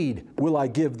seed will I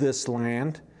give this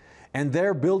land. And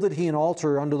there builded he an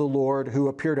altar unto the Lord who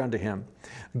appeared unto him.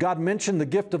 God mentioned the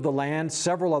gift of the land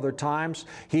several other times.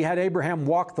 He had Abraham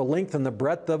walk the length and the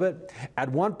breadth of it. At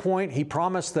one point, he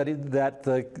promised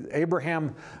that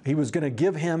Abraham, he was going to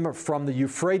give him from the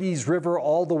Euphrates River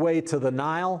all the way to the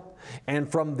Nile, and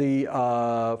from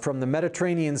the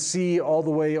Mediterranean Sea all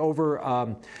the way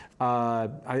over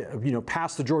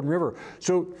past the Jordan River.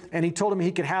 And he told him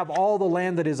he could have all the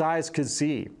land that his eyes could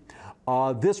see.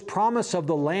 This promise of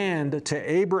the land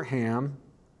to Abraham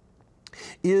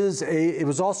it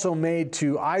was also made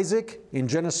to Isaac in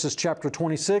Genesis chapter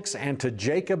 26 and to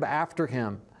Jacob after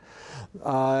him.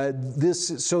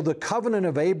 So the covenant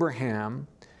of Abraham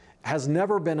has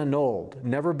never been annulled,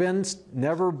 never been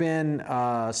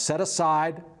set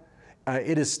aside.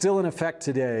 It is still in effect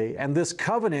today, and this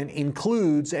covenant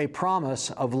includes a promise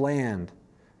of land.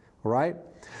 All right?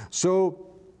 So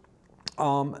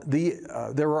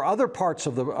there are other parts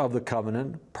of the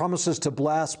covenant, promises to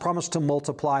bless, promise to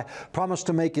multiply, promise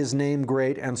to make His name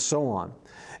great, and so on,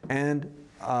 and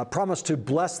promise to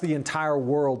bless the entire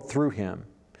world through Him.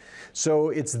 So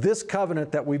it's this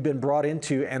covenant that we've been brought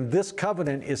into, and this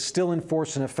covenant is still in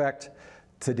force and effect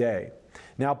today.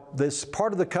 Now, this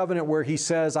part of the covenant where He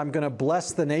says, I'm going to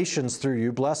bless the nations through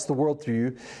you, bless the world through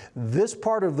you, this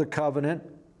part of the covenant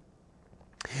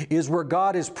is where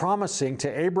God is promising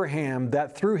to Abraham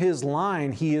that through his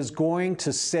line, He is going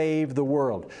to save the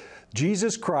world.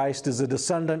 Jesus Christ is a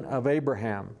descendant of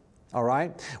Abraham. All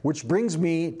right? Which brings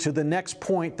me to the next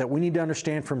point that we need to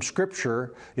understand from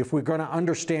Scripture if we're going to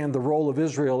understand the role of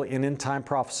Israel in end-time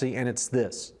prophecy, and it's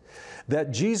this: that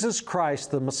Jesus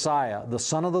Christ, the Messiah, the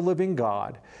Son of the living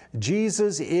God,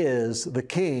 Jesus is the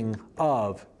King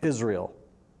of Israel.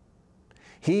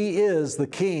 He is the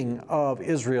King of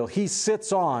Israel. He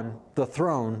sits on the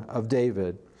throne of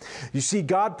David. You see,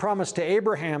 God promised to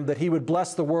Abraham that He would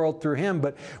bless the world through him,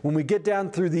 but when we get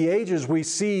down through the ages, we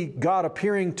see God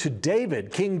appearing to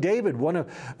David, King David, one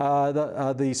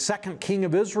of the second king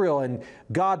of Israel, and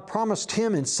God promised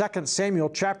him in 2 Samuel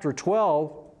chapter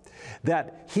 12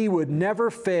 that He would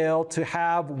never fail to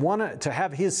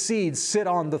have His seed sit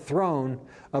on the throne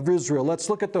of Israel. Let's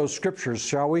look at those scriptures,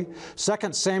 shall we? 2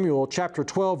 Samuel chapter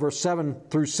 12, verse 7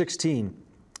 through 16.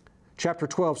 Chapter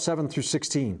 12, 7 through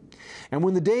 16. And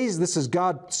when the days, this is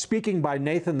God speaking by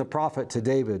Nathan the prophet to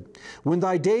David, when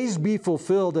thy days be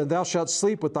fulfilled, and thou shalt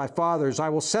sleep with thy fathers, I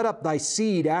will set up thy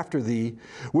seed after thee,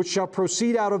 which shall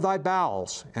proceed out of thy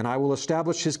bowels, and I will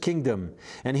establish his kingdom.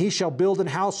 And he shall build an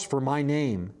house for my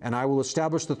name, and I will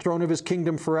establish the throne of his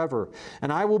kingdom forever.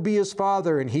 And I will be his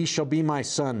father, and he shall be my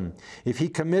son. If he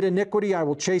commit iniquity, I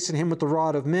will chasten him with the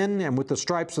rod of men, and with the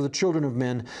stripes of the children of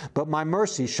men. But my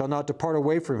mercy shall not depart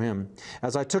away from him,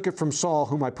 as I took it from Saul,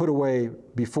 whom I put away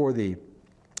before thee.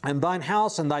 And thine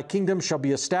house and thy kingdom shall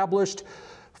be established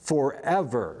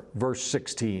forever. Verse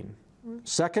 16.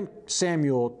 2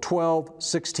 Samuel 12,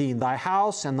 16. Thy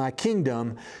house and thy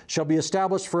kingdom shall be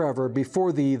established forever.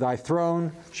 Before thee thy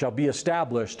throne shall be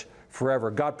established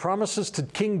forever. God promises to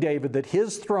King David that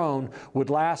his throne would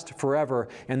last forever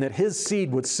and that his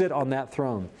seed would sit on that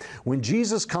throne. When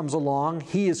Jesus comes along,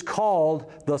 he is called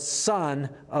the Son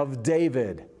of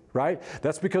David. Right?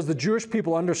 That's because the Jewish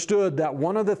people understood that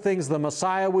one of the things the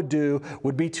Messiah would do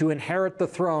would be to inherit the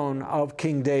throne of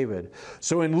King David.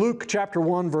 So in Luke chapter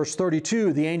 1, verse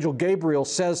 32, the angel Gabriel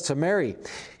says to Mary,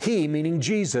 He, meaning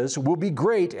Jesus, will be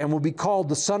great and will be called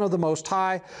the Son of the Most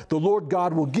High. The Lord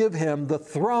God will give him the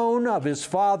throne of his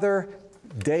father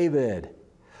David.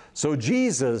 So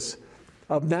Jesus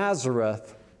of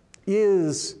Nazareth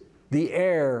is the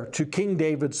heir to King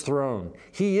David's throne.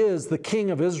 He is the King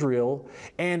of Israel,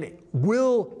 and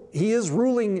he is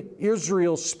ruling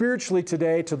Israel spiritually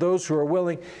today to those who are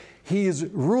willing. He is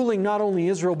ruling not only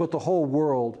Israel, but the whole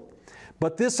world.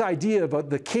 But this idea of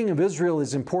the King of Israel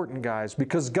is important, guys,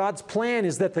 because God's plan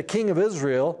is that the King of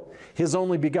Israel, His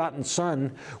only begotten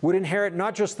Son, would inherit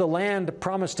not just the land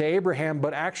promised to Abraham,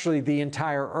 but actually the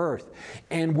entire earth,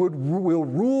 and will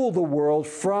rule the world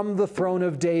from the throne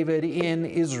of David in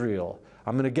Israel.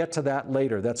 I'm going to get to that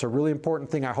later. That's a really important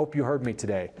thing. I hope you heard me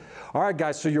today. All right,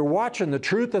 guys, so you're watching the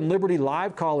Truth and Liberty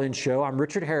live call-in show. I'm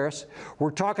Richard Harris. We're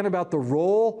talking about the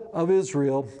role of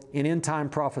Israel in end-time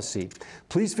prophecy.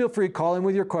 Please feel free to call in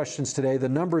with your questions today. The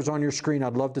number is on your screen.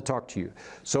 I'd love to talk to you.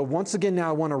 So once again, now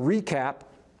I want to recap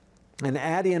and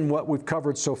add in what we've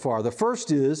covered so far. The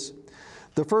first is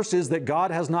that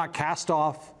God has not cast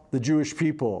off the Jewish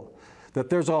people. That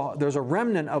there's a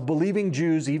remnant of believing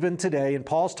Jews even today, in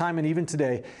Paul's time and even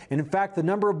today. And in fact, the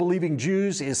number of believing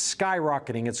Jews is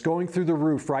skyrocketing. It's going through the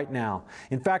roof right now.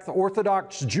 In fact, the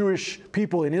Orthodox Jewish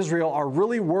people in Israel are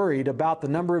really worried about the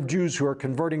number of Jews who are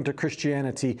converting to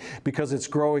Christianity because it's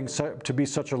growing to be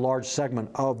such a large segment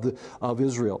of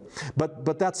Israel.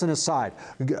 But that's an aside.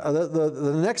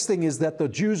 The next thing is that the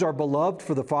Jews are beloved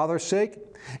for the Father's sake,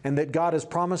 and that God has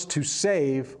promised to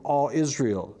save all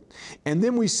Israel. And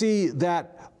then we see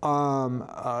that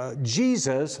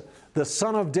Jesus, the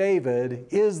Son of David,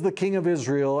 is the King of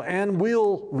Israel and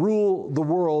will rule the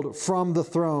world from the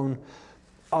throne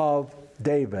of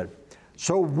David.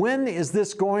 So when is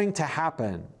this going to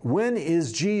happen? When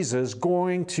is Jesus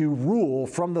going to rule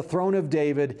from the throne of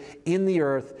David in the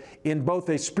earth in both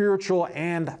a spiritual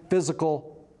and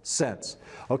physical sense?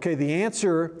 Okay, the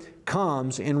answer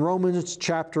comes in Romans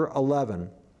chapter 11.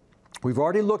 We've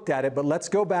already looked at it, but let's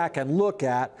go back and look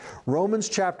at Romans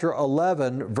chapter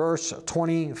 11, verse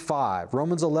 25.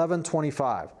 Romans 11,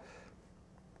 25.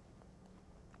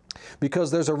 Because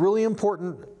there's a really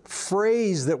important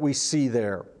phrase that we see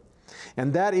there.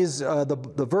 And that is,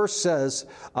 the verse says,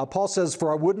 Paul says,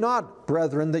 "For I would not,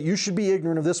 brethren, that you should be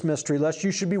ignorant of this mystery, lest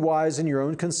you should be wise in your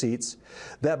own conceits,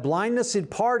 that blindness in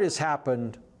part has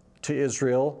happened to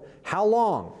Israel." How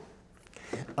long?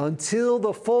 "Until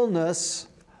the fullness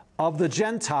of the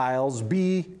Gentiles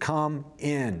be come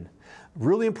in."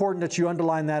 Really important that you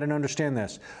underline that and understand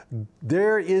this.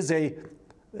 There is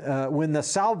when the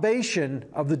salvation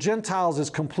of the Gentiles is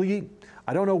complete,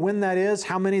 I don't know when that is,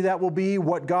 how many that will be,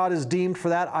 what God has deemed for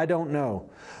that, I don't know.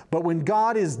 But when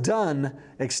God is done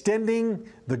extending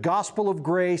the gospel of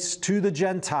grace to the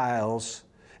Gentiles,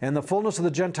 and the fullness of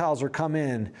the Gentiles are come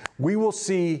in, we will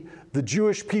see the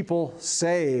Jewish people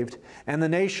saved, and the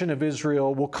nation of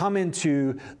Israel will come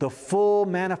into the full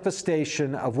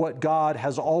manifestation of what God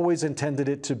has always intended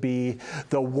it to be,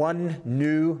 the one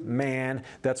new man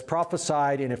that's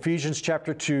prophesied in Ephesians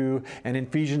chapter 2 and in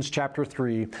Ephesians chapter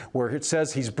 3, where it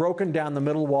says he's broken down the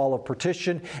middle wall of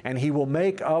partition, and he will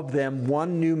make of them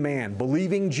one new man,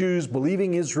 believing Jews,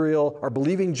 believing Israel, or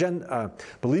believing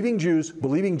Jews,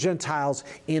 believing Gentiles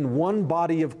in one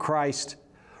body of Christ,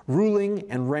 ruling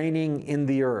and reigning in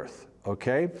the earth.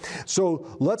 Okay? So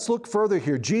let's look further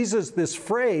here. Jesus, this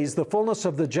phrase, the fullness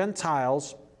of the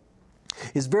Gentiles,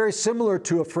 is very similar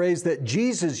to a phrase that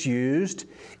Jesus used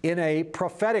in a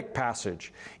prophetic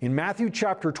passage. In Matthew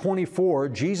chapter 24,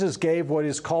 Jesus gave what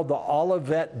is called the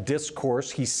Olivet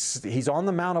Discourse. He's on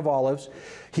the Mount of Olives.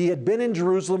 He had been in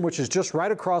Jerusalem, which is just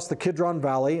right across the Kidron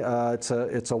Valley. It's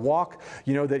a walk,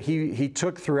 that he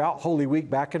took throughout Holy Week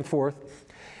back and forth.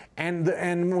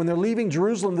 And when they're leaving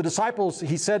Jerusalem, the disciples,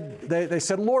 they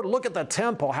said, "Lord, look at the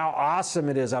temple, how awesome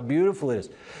it is, how beautiful it is."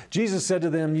 Jesus said to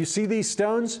them, "You see these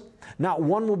stones? Not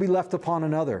one will be left upon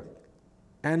another."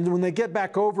 And when they get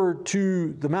back over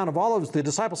to the Mount of Olives, the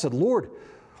disciples said, "Lord,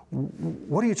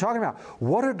 what are you talking about?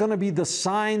 What are going to be the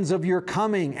signs of your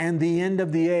coming and the end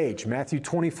of the age?" Matthew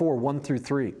 24, 1 through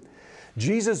 3.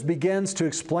 Jesus begins to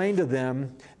explain to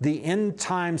them the end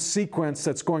time sequence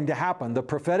that's going to happen, the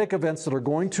prophetic events that are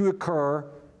going to occur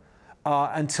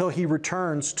until he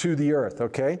returns to the earth,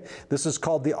 okay? This is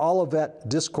called the Olivet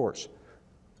Discourse.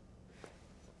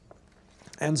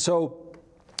 And so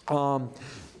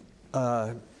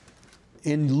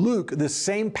in Luke, this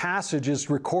same passage is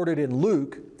recorded in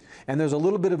Luke, and there's a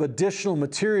little bit of additional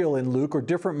material in Luke, or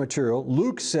different material.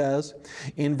 Luke says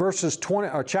in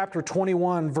chapter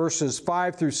 21, verses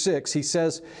 5 through 6, he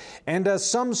says, "And as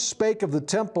some spake of the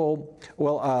temple,"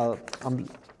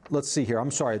 let's see here,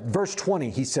 I'm sorry, verse 20,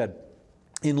 he said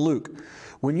in Luke,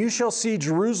 "When you shall see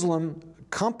Jerusalem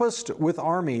compassed with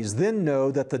armies, then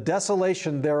know that the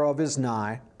desolation thereof is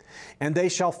nigh. And they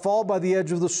shall fall by the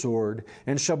edge of the sword,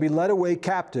 and shall be led away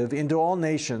captive into all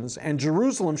nations. And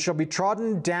Jerusalem shall be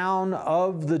trodden down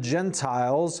of the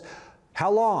Gentiles."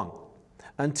 How long?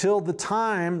 "Until the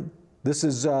time," this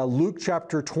is Luke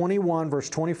chapter 21, verse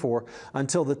 24,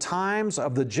 "until the times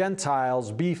of the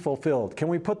Gentiles be fulfilled." Can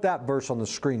we put that verse on the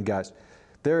screen, guys?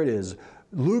 There it is.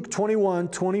 Luke 21,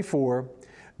 24.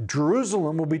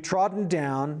 Jerusalem will be trodden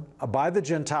down by the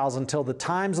Gentiles until the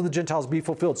times of the Gentiles be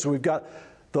fulfilled. So we've got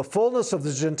the fullness of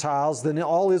the Gentiles, then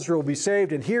all Israel will be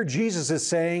saved. And here Jesus is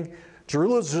saying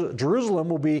Jerusalem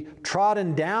will be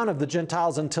trodden down of the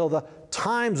Gentiles until the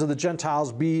times of the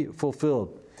Gentiles be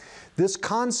fulfilled. This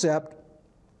concept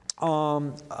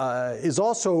is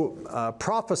also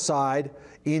prophesied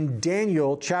in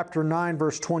Daniel chapter 9,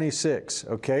 verse 26,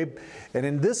 okay? And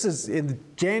in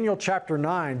Daniel chapter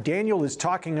 9, Daniel is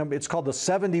talking, it's called the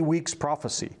 70 weeks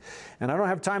prophecy. And I don't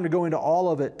have time to go into all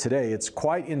of it today. It's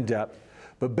quite in-depth.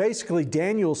 But basically,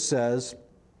 Daniel says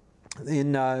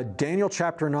in Daniel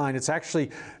chapter 9, it's actually,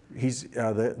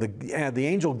 the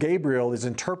angel Gabriel is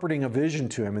interpreting a vision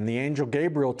to him, and the angel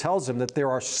Gabriel tells him that there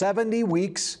are 70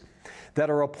 weeks that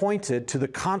are appointed to the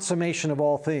consummation of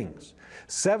all things.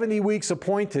 70 weeks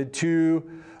appointed to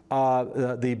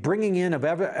the bringing in of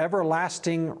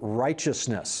everlasting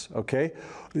righteousness, okay?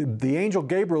 The angel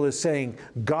Gabriel is saying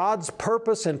God's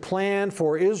purpose and plan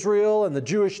for Israel and the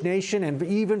Jewish nation and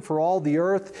even for all the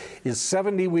earth is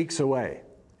 70 weeks away,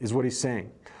 is what he's saying.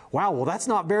 Wow, well, that's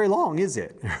not very long, is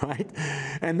it? Right?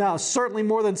 And now certainly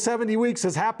more than 70 weeks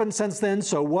has happened since then,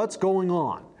 so what's going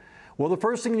on? Well, the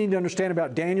first thing you need to understand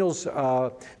about Daniel's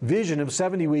vision of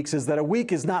 70 weeks is that a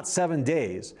week is not 7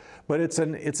 days, but it's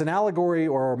an allegory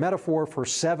or a metaphor for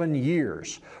 7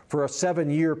 years, for a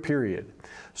 7-year period.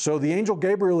 So the angel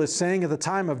Gabriel is saying at the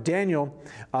time of Daniel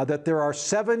that there are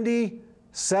 70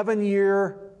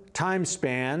 7-year time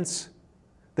spans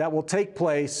that will take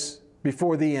place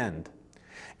before the end.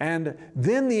 And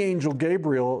then the angel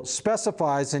Gabriel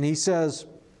specifies, and he says,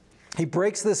 he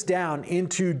breaks this down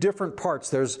into different parts.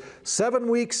 There's 7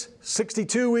 weeks,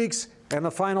 62 weeks, and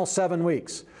the final 7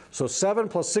 weeks. So 7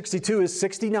 plus 62 is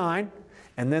 69,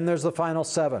 and then there's the final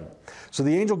 7. So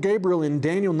the angel Gabriel in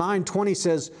Daniel 9:20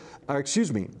 says,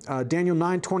 Daniel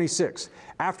 9:26,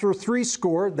 after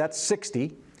 60, that's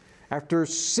 60, after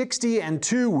 60 and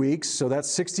 2 weeks, so that's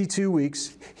 62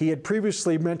 weeks, he had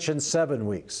previously mentioned 7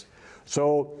 weeks.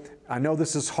 So I know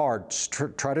this is hard.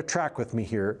 Try to track with me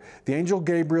here. The angel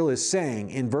Gabriel is saying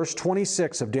in verse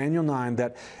 26 of Daniel 9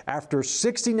 that after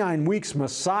 69 weeks,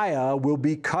 Messiah will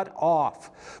be cut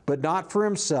off, but not for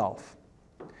himself.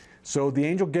 So the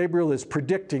angel Gabriel is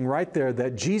predicting right there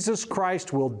that Jesus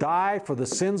Christ will die for the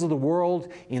sins of the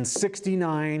world in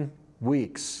 69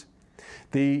 weeks.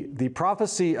 The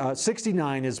prophecy,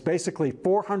 69 is basically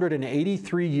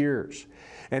 483 years.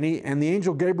 And the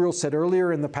angel Gabriel said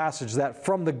earlier in the passage that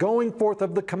from the going forth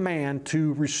of the command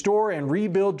to restore and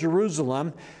rebuild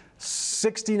Jerusalem,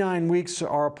 69 weeks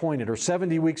are appointed, or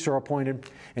 70 weeks are appointed.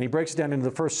 And he breaks it down into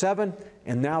the first 7,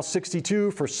 and now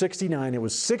 62 for 69. It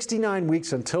was 69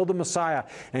 weeks until the Messiah.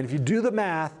 And if you do the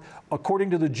math,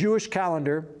 according to the Jewish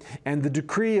calendar and the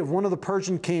decree of one of the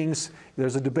Persian kings,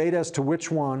 there's a debate as to which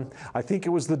one. I think it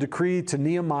was the decree to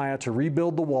Nehemiah to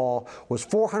rebuild the wall, was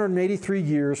 483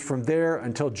 years from there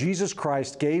until Jesus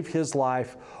Christ gave his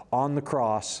life on the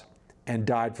cross and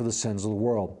died for the sins of the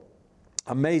world.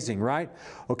 Amazing, right?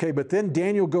 Okay, but then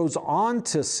Daniel goes on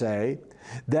to say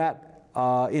that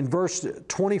in verse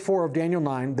 24 of Daniel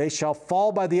 9, they shall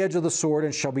fall by the edge of the sword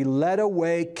and shall be led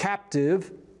away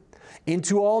captive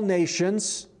into all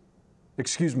nations.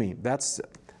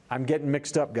 I'm getting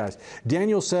mixed up, guys.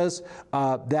 Daniel says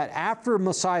that after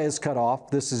Messiah is cut off,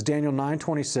 this is Daniel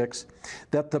 9:26,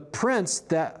 that the prince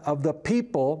of the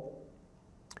people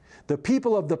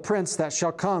of the prince that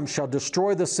shall come shall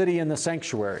destroy the city and the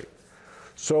sanctuary.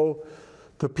 So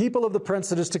the people of the prince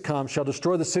that is to come shall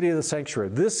destroy the city of the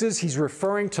sanctuary. He's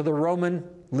referring to the Roman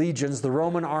legions, the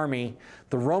Roman army,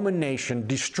 the Roman nation,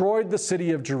 destroyed the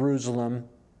city of Jerusalem,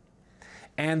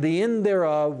 and the end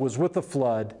thereof was with the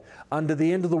flood unto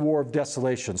the end of the war of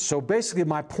desolation. So basically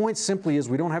my point simply is,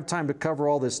 we don't have time to cover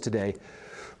all this today,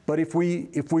 but if we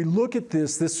look at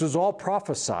this was all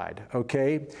prophesied,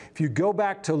 okay? If you go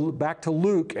back to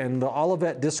Luke and the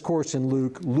Olivet Discourse in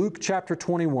Luke chapter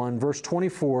 21, verse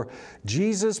 24,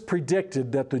 Jesus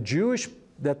predicted that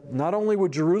that not only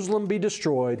would Jerusalem be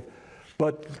destroyed,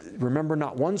 but remember,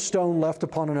 not one stone left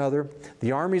upon another.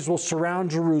 The armies will surround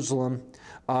Jerusalem,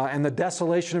 and the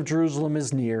desolation of Jerusalem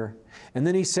is near. And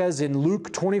then he says in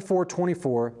Luke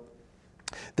 24:24,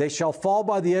 they shall fall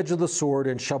by the edge of the sword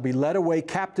and shall be led away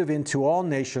captive into all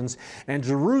nations, and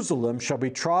Jerusalem shall be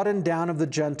trodden down of the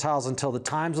Gentiles until the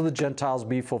times of the Gentiles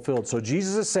be fulfilled. So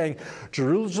Jesus is saying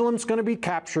Jerusalem's going to be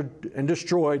captured and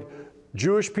destroyed.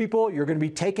 Jewish people, you're going to be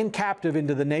taken captive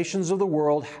into the nations of the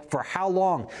world. For how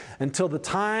long? Until the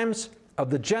times of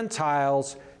the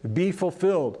Gentiles be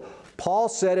fulfilled. Paul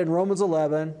said in Romans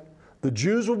 11, the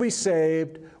Jews will be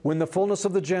saved when the fullness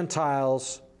of the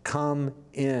Gentiles come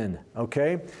in.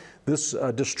 Okay? This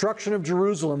destruction of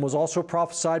Jerusalem was also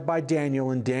prophesied by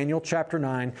Daniel in Daniel chapter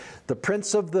 9. The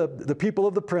prince of the people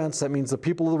of the prince, that means the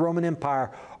people of the Roman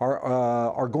Empire,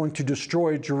 are going to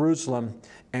destroy Jerusalem,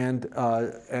 and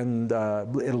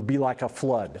it'll be like a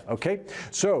flood. Okay?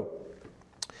 So,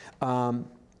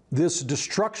 this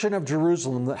destruction of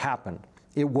Jerusalem that happened,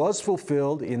 it was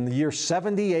fulfilled in the year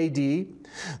 70 A.D.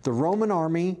 The Roman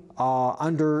army,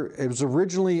 it was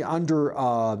originally under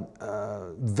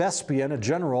Vespasian, a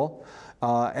general,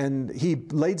 and he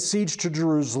laid siege to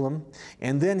Jerusalem,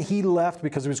 and then he left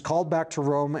because he was called back to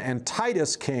Rome, and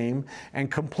Titus came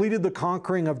and completed the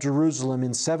conquering of Jerusalem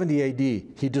in 70 A.D.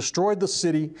 He destroyed the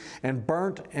city and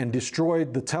burnt and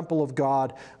destroyed the temple of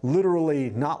God,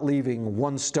 literally not leaving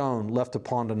one stone left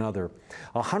upon another.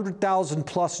 100,000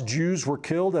 plus Jews were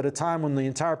killed at a time when the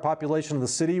entire population of the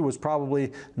city was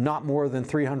probably not more than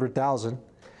 300,000.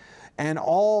 And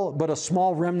but a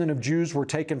small remnant of Jews were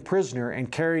taken prisoner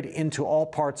and carried into all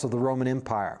parts of the Roman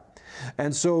Empire.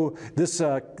 And so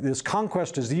this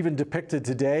conquest is even depicted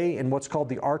today in what's called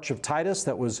the Arch of Titus,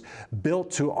 that was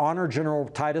built to honor General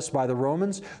Titus by the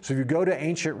Romans. So if you go to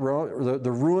ancient Rome,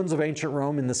 the ruins of ancient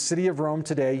Rome in the city of Rome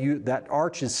today, that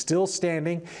arch is still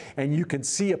standing, and you can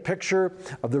see a picture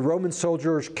of the Roman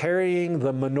soldiers carrying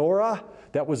the menorah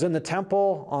that was in the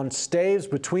temple on staves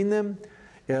between them.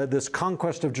 This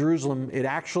conquest of Jerusalem, it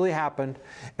actually happened.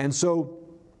 And so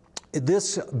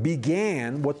this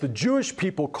began what the Jewish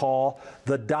people call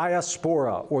the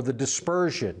diaspora, or the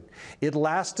dispersion. It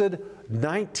lasted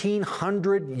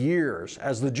 1900 years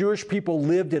as the Jewish people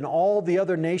lived in all the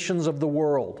other nations of the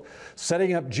world,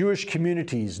 setting up Jewish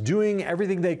communities, doing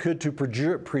everything they could to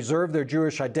preserve their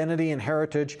Jewish identity and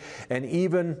heritage, and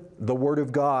even the Word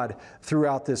of God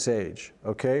throughout this age,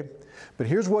 okay? But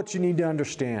here's what you need to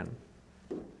understand,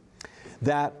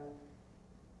 that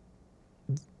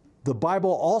the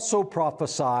Bible also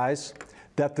prophesies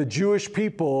that the Jewish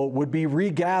people would be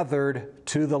regathered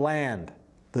to the land.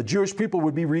 The Jewish people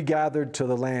would be regathered to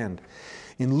the land.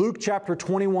 In Luke chapter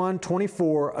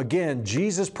 21-24, again,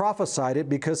 Jesus prophesied it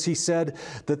because he said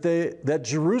that the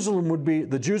Jews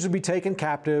would be taken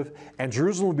captive, and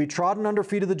Jerusalem would be trodden under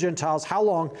feet of the Gentiles. How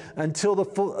long? Until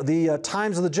the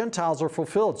times of the Gentiles are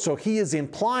fulfilled. So he is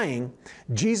implying,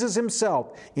 Jesus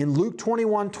himself, in Luke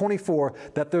 21-24,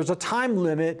 that there's a time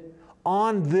limit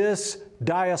on this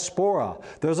diaspora.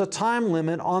 There's a time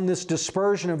limit on this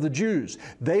dispersion of the Jews.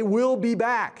 They will be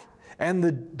back, and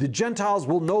the Gentiles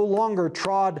will no longer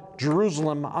trod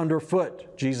Jerusalem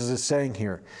underfoot, Jesus is saying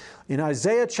here. In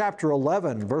Isaiah chapter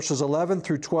 11, verses 11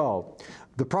 through 12,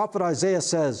 the prophet Isaiah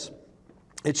says,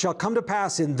 "It shall come to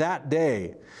pass in that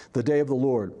day, the day of the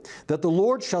Lord, that the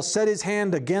Lord shall set his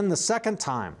hand again the second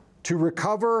time, to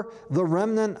recover the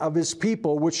remnant of his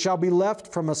people, which shall be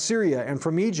left from Assyria, and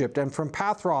from Egypt, and from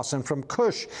Pathros, and from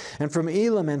Cush, and from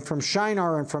Elam, and from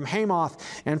Shinar, and from Hamath,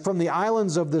 and from the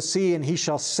islands of the sea. And he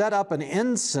shall set up an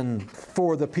ensign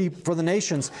for the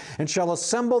nations, and shall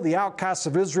assemble the outcasts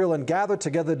of Israel, and gather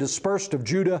together dispersed of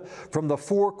Judah from the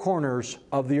four corners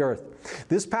of the earth."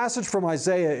 This passage from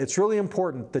Isaiah, it's really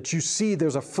important that you see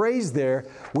there's a phrase there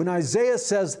when Isaiah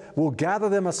says, "We'll gather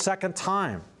them a second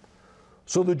time."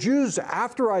 So the Jews,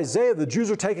 after Isaiah, the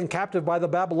Jews are taken captive by the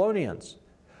Babylonians,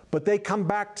 but they come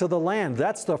back to the land.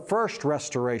 That's the first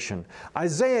restoration.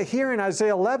 Isaiah here in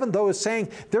Isaiah 11, though, is saying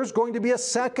there's going to be a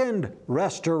second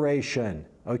restoration,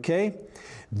 okay?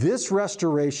 This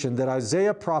restoration that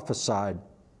Isaiah prophesied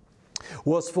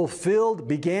was fulfilled,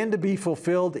 began to be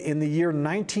fulfilled in the year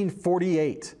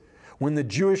 1948, when the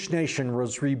Jewish nation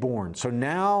was reborn. So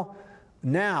now,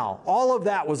 all of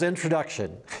that was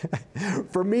introduction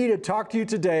for me to talk to you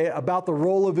today about the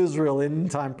role of Israel in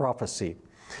end-time prophecy.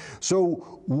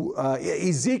 So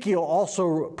Ezekiel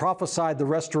also prophesied the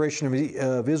restoration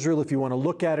of Israel. If you want to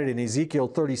look at it in Ezekiel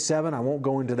 37, I won't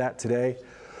go into that today.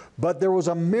 But there was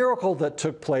a miracle that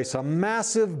took place, a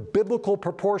massive biblical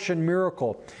proportion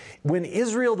miracle, when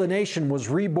Israel, the nation, was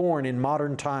reborn in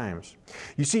modern times.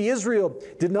 You see, Israel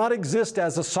did not exist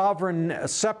as a sovereign,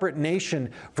 separate nation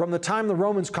from the time the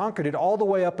Romans conquered it all the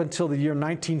way up until the year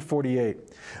 1948.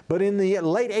 But in the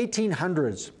late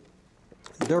 1800s,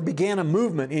 there began a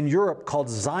movement in Europe called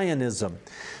Zionism.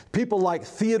 People like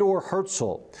Theodor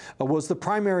Herzl was the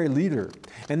primary leader,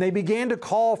 and they began to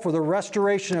call for the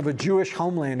restoration of a Jewish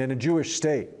homeland and a Jewish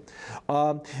state.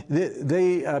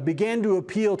 They began to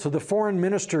appeal to the foreign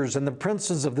ministers and the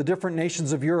princes of the different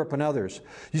nations of Europe and others.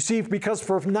 You see, because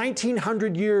for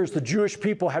 1900 years the Jewish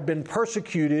people had been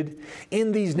persecuted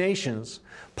in these nations,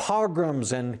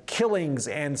 pogroms and killings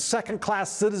and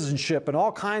second-class citizenship and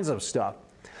all kinds of stuff.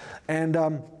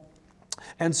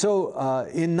 And so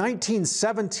in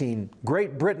 1917,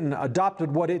 Great Britain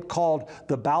adopted what it called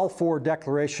the Balfour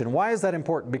Declaration. Why is that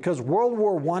important? Because World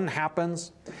War I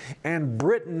happens, and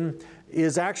Britain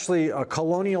is actually a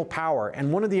colonial power.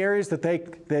 And one of the areas that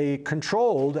they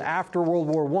controlled after World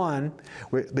War I,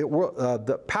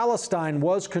 the Palestine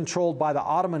was controlled by the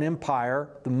Ottoman Empire,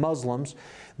 the Muslims.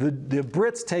 The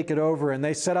Brits take it over, and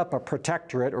they set up a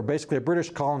protectorate, or basically a British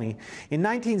colony. In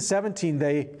 1917,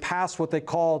 they passed what they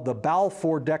call the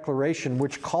Balfour Declaration,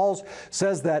 which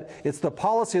says that it's the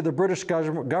policy of the British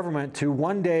government to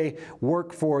one day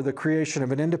work for the creation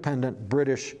of an independent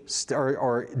British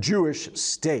or Jewish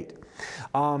state.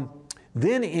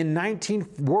 Then in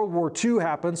World War II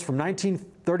happens from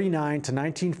 1939 to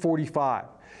 1945.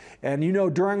 And you know,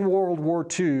 during World War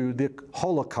II, the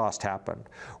Holocaust happened,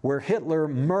 where Hitler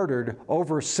murdered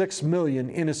over 6 million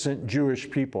innocent Jewish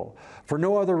people for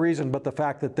no other reason but the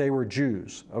fact that they were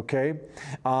Jews, okay?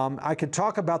 I could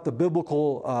talk about the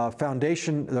biblical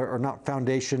foundation, or not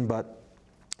foundation, but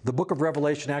The book of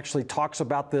Revelation actually talks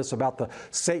about this, about the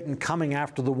Satan coming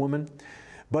after the woman.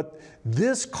 But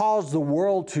this caused the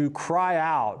world to cry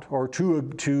out, or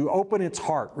to open its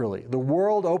heart, really. The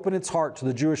world opened its heart to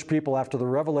the Jewish people after the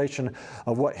revelation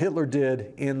of what Hitler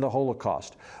did in the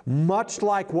Holocaust. Much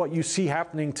like what you see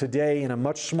happening today in a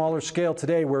much smaller scale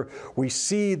today, where we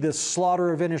see this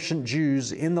slaughter of innocent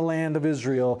Jews in the land of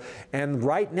Israel, and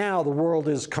right now the world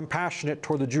is compassionate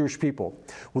toward the Jewish people.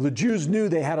 Well, the Jews knew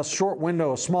they had a short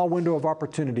window, a small window of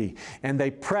opportunity, and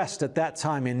they pressed at that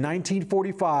time in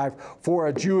 1945 for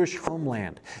a Jewish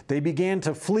homeland. They began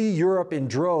to flee Europe in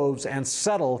droves and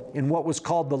settle in what was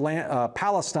called the land,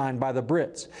 Palestine by the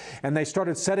Brits. And they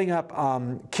started setting up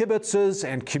kibbutzes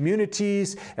and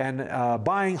communities and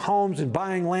buying homes and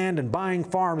buying land and buying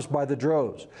farms by the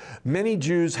droves. Many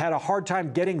Jews had a hard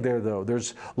time getting there, though.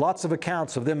 There's lots of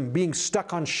accounts of them being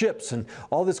stuck on ships and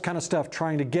all this kind of stuff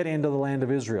trying to get into the land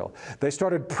of Israel. They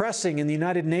started pressing in the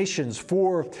United Nations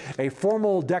for a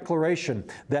formal declaration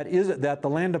that the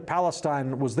land of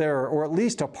Palestine was there, or at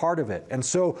least a part of it. And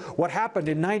so what happened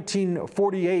in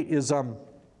 1948 is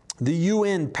the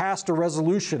UN passed a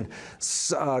resolution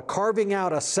carving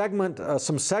out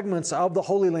some segments of the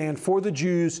Holy Land for the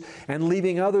Jews and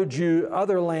leaving other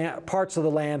parts of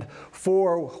the land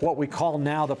for what we call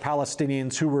now the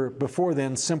Palestinians, who were before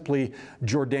then simply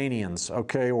Jordanians,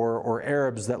 okay, or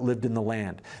Arabs that lived in the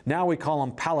land. Now we call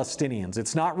them Palestinians.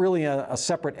 It's not really a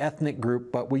separate ethnic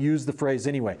group, but we use the phrase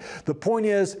anyway. The point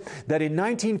is that in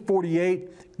 1948,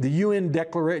 the UN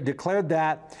declared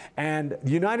that, and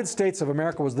the United States of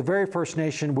America was the very first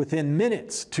nation within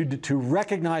minutes to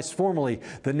recognize formally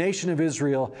the nation of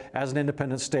Israel as an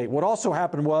independent state. What also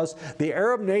happened was the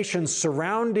Arab nations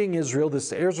surrounding Israel,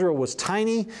 Israel was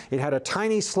tiny, it had a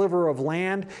tiny sliver of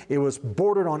land, it was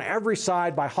bordered on every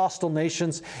side by hostile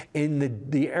nations, and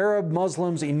the Arab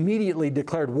Muslims immediately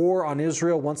declared war on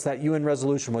Israel once that UN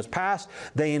resolution was passed.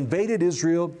 They invaded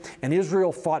Israel, and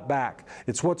Israel fought back.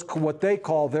 It's what they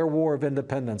call their war of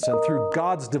independence. And through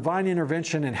God's divine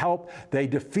intervention and help, they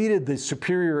defeated the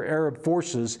superior Arab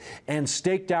forces and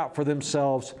staked out for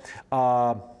themselves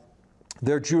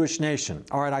their Jewish nation.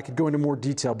 All right, I could go into more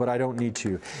detail, but I don't need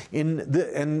to.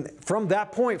 And from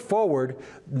that point forward,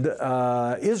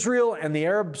 Israel and the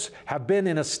Arabs have been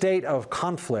in a state of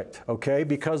conflict, okay?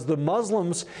 Because the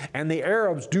Muslims and the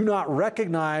Arabs do not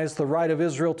recognize the right of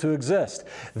Israel to exist.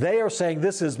 They are saying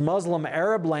this is Muslim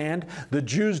Arab land. The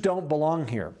Jews don't belong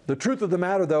here. The truth of the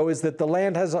matter, though, is that the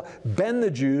land has been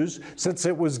the Jews since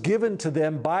it was given to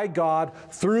them by God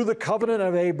through the covenant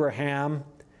of Abraham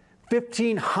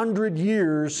 1,500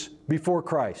 years before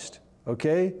Christ,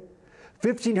 okay?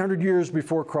 1,500 years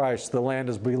before Christ, the land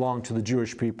has belonged to the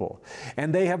Jewish people.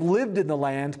 And they have lived in the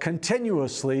land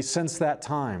continuously since that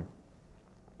time.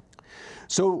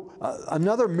 So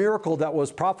another miracle that was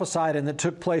prophesied and that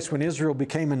took place when Israel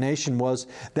became a nation was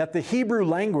that the Hebrew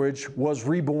language was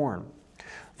reborn.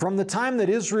 From the time that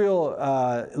Israel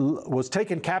was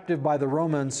taken captive by the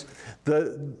Romans,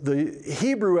 the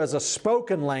Hebrew as a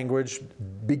spoken language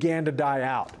began to die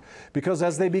out. Because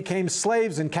as they became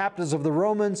slaves and captives of the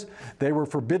Romans, they were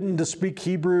forbidden to speak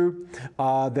Hebrew.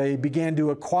 They began to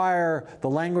acquire the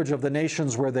language of the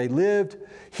nations where they lived.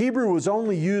 Hebrew was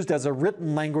only used as a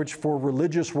written language for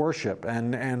religious worship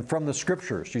and from the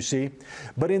scriptures, you see.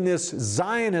 But in this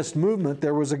Zionist movement,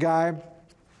 there was a guy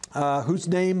whose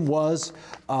name was,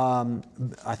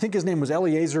 I think his name was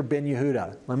Eliezer ben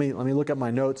Yehuda. Let me look at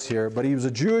my notes here. But he was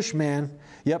a Jewish man.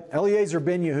 Yep, Eliezer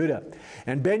ben Yehuda.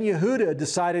 And ben Yehuda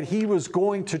decided he was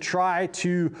going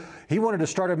to he wanted to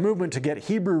start a movement to get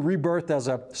Hebrew rebirthed as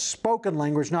a spoken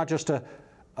language, not just a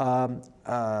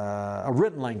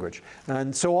written language.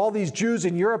 And so all these Jews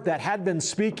in Europe that had been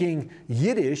speaking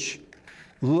Yiddish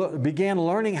began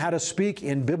learning how to speak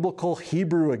in biblical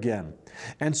Hebrew again.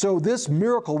 And so this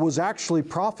miracle was actually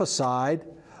prophesied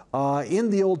in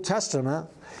the Old Testament.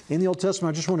 In the Old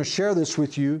Testament, I just want to share this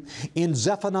with you. In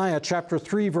Zephaniah chapter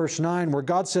 3, verse 9, where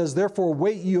God says, "Therefore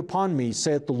wait ye upon me,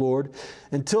 saith the Lord,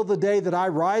 until the day that I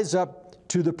rise up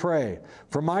to the prey.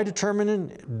 For my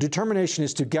determination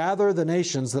is to gather the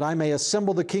nations, that I may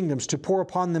assemble the kingdoms, to pour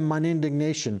upon them mine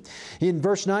indignation." In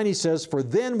verse 9 he says, "For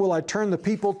then will I turn the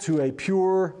people to a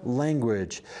pure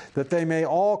language, that they may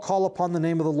all call upon the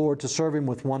name of the Lord, to serve him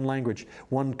with one language,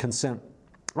 one consent."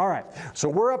 All right, so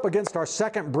we're up against our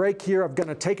second break here. I'm going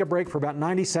to take a break for about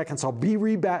 90 seconds. I'll be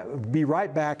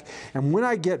right back. And when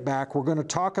I get back, we're going to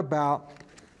talk about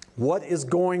what is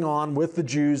going on with the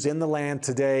Jews in the land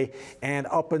today and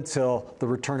up until the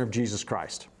return of Jesus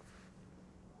Christ.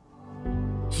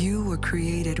 You were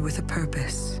created with a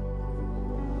purpose,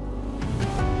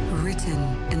 written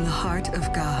in the heart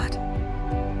of God.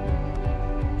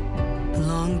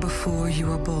 long before you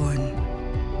were born.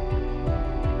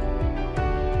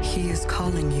 He is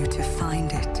calling you to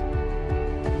find it.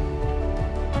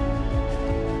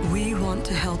 We want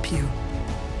to help you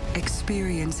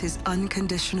experience His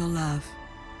unconditional love,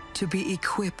 to be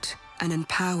equipped and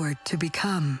empowered to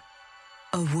become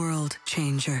a world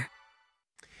changer.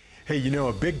 Hey, you know,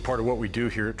 a big part of what we do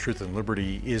here at Truth and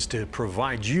Liberty is to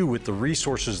provide you with the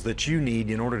resources that you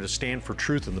need in order to stand for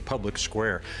truth in the public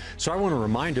square. So I want to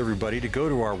remind everybody to go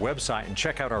to our website and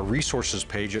check out our resources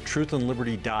page at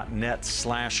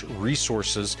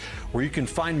truthandliberty.net/resources, where you can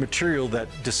find material that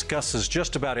discusses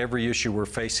just about every issue we're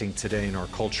facing today in our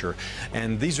culture.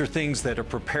 And these are things that are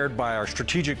prepared by our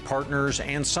strategic partners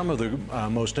and some of the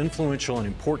most influential and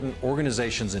important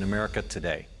organizations in America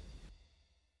today.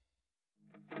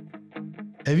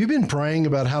 Have you been praying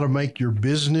about how to make your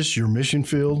business your mission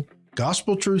field?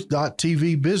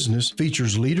 GospelTruth.tv Business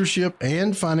features leadership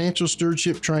and financial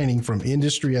stewardship training from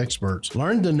industry experts.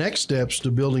 Learn the next steps to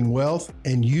building wealth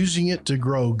and using it to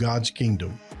grow God's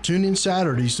kingdom. Tune in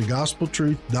Saturdays to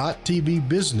GospelTruth.tv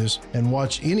Business and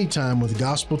watch anytime with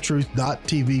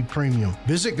GospelTruth.tv Premium.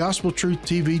 Visit Gospel Truth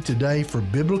TV today for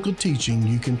biblical teaching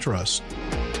you can trust.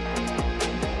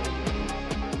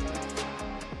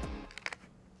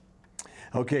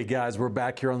 Okay, guys, we're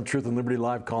back here on the Truth and Liberty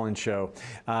Live call-in show,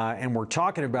 and we're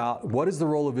talking about what is the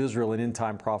role of Israel in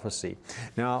end-time prophecy.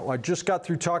 Now, I just got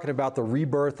through talking about the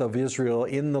rebirth of Israel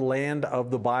in the land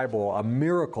of the Bible, a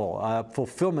miracle, a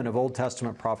fulfillment of Old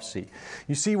Testament prophecy.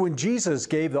 You see, when Jesus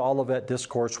gave the Olivet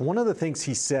Discourse, one of the things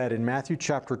He said in Matthew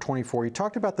chapter 24, He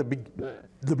talked about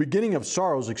the beginning of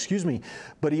sorrows,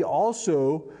 but He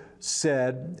also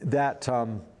said that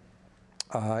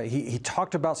He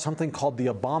talked about something called the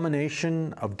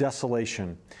abomination of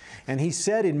desolation. And He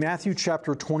said in Matthew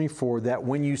chapter 24 that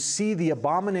when you see the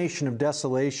abomination of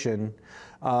desolation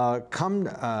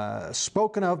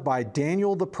spoken of by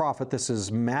Daniel the prophet, this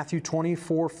is Matthew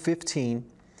 24:15,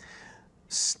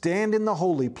 stand in the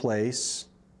holy place,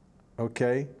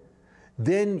 okay,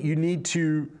 then you need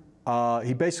to,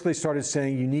 he basically started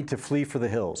saying you need to flee for the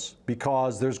hills,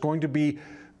 because there's going to be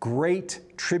great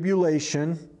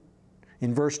tribulation.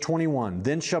 In verse 21,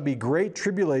 then shall be great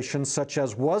tribulation, such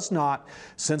as was not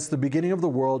since the beginning of the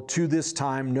world to this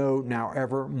time, no, now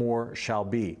ever more shall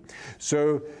be.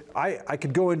 So I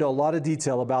could go into a lot of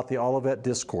detail about the Olivet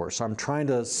Discourse. I'm trying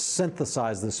to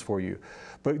synthesize this for you.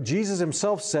 But Jesus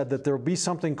Himself said that there will be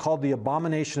something called the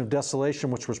abomination of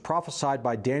desolation, which was prophesied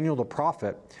by Daniel the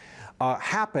prophet,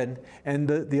 happen. And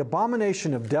the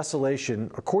abomination of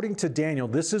desolation, according to Daniel,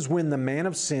 this is when the man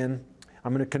of sin,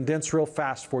 I'm going to condense real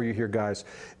fast for you here, guys.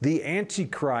 The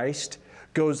Antichrist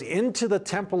goes into the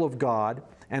temple of God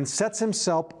and sets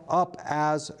himself up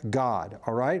as God,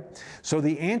 all right? So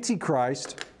the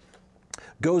Antichrist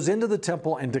goes into the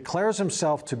temple and declares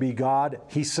himself to be God.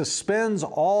 He suspends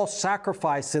all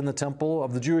sacrifice in the temple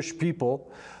of the Jewish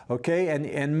people, okay,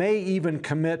 and may even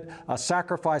commit a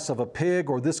sacrifice of a pig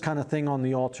or this kind of thing on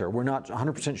the altar. We're not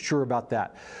 100% sure about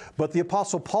that. But the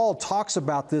Apostle Paul talks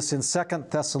about this in 2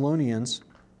 Thessalonians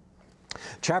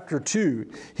chapter 2.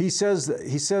 He says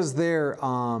there,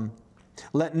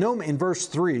 let no, in verse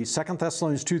 3, 2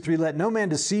 Thessalonians 2:3, let no man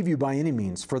deceive you by any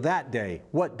means, for that day,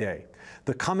 what day?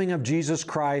 The coming of Jesus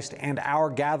Christ and our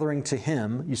gathering to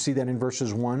Him. You see that in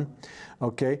verses 1.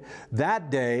 Okay. That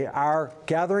day, our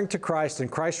gathering to Christ and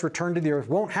Christ's return to the earth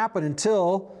won't happen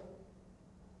until,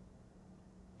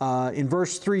 in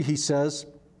verse 3, he says,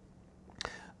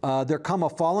 there come a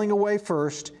falling away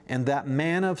first, and that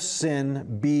man of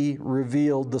sin be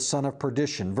revealed, the son of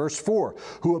perdition. Verse 4,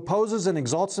 who opposes and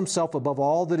exalts himself above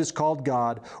all that is called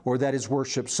God, or that is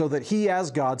worshipped, so that he as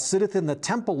God sitteth in the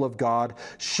temple of God,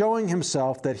 showing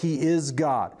himself that he is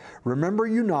God. Remember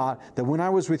you not that when I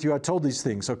was with you, I told these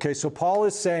things. Okay, so Paul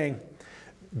is saying,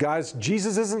 guys,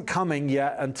 Jesus isn't coming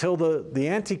yet until the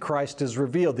Antichrist is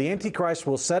revealed. The Antichrist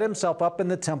will set himself up in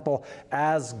the temple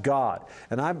as God.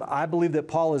 And I believe that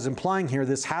Paul is implying here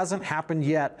this hasn't happened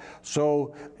yet.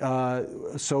 So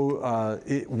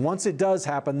once it does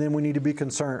happen, then we need to be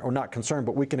concerned, or not concerned,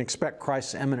 but we can expect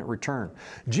Christ's imminent return.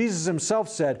 Jesus Himself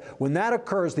said, when that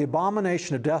occurs, the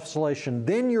abomination of desolation,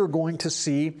 then you're going to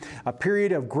see a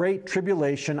period of great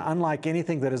tribulation unlike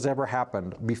anything that has ever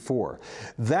happened before.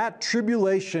 That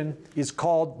tribulation is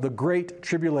called the Great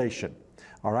Tribulation.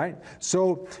 All right?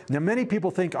 So now many people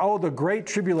think, oh, the Great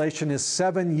Tribulation is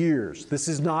 7 years. This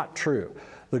is not true.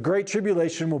 The Great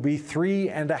Tribulation will be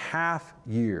 3.5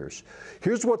 years.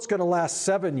 Here's what's going to last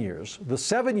 7 years. The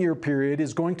 7-year period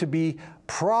is going to be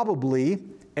probably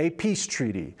a peace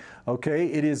treaty. Okay?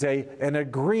 It is an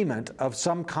agreement of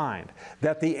some kind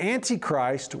that the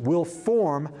Antichrist will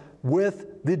form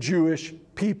with the Jewish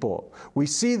people. We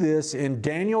see this in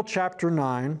Daniel chapter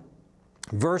 9,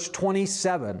 verse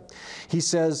 27. He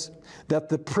says that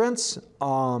the prince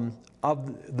of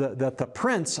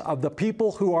the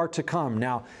people who are to come.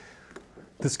 Now,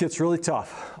 this gets really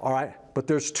tough, all right? But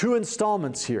there's two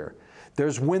installments here.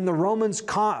 There's when the Romans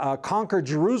conquered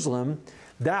Jerusalem.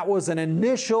 That was an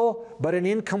initial but an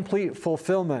incomplete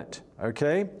fulfillment,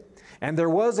 okay? And there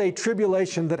was a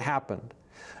tribulation that happened,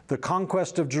 the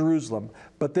conquest of Jerusalem.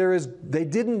 But they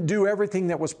didn't do everything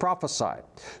that was prophesied.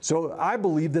 So I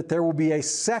believe that there will be a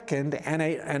second and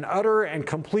an utter and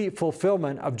complete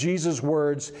fulfillment of Jesus'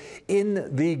 words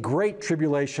in the great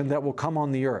tribulation that will come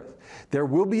on the earth. There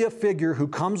will be a figure who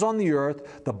comes on the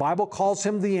earth. The Bible calls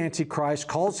him the Antichrist,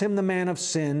 calls him the man of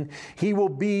sin. He will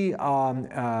be,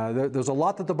 there's a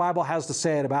lot that the Bible has to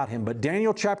say about him. But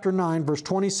Daniel chapter 9, verse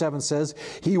 27 says,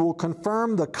 he will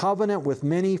confirm the covenant with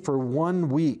many for 1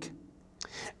 week.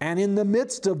 And in the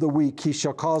midst of the week, he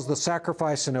shall cause the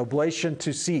sacrifice and oblation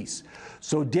to cease.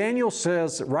 So Daniel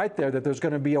says right there that there's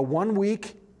going to be a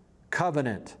 1-week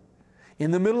covenant.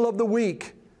 In the middle of the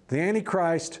week, the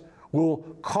Antichrist will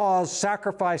cause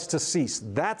sacrifice to cease.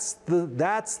 That's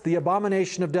the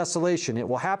abomination of desolation. It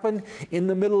will happen in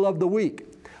the middle of the week.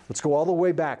 Let's go all the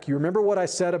way back. You remember what I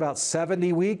said about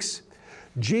 70 weeks?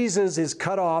 Jesus is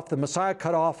cut off, the Messiah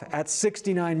cut off at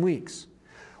 69 weeks.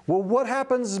 Well, what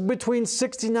happens between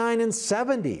 69 and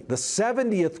 70? The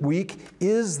 70th week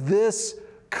is this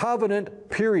covenant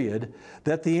period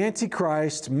that the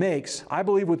Antichrist makes, I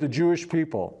believe, with the Jewish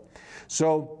people.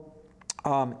 So,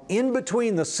 in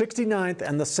between the 69th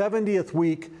and the 70th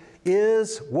week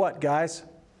is what, guys?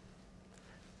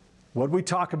 What did we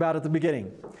talk about at the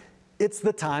beginning? It's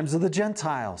the times of the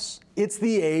Gentiles. It's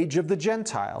the age of the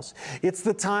Gentiles. It's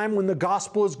the time when the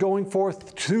gospel is going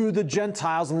forth to the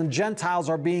Gentiles and the Gentiles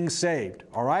are being saved,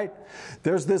 all right?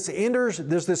 There's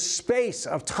this space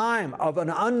of time of an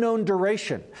unknown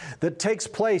duration that takes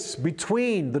place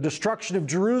between the destruction of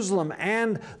Jerusalem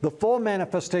and the full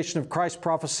manifestation of Christ's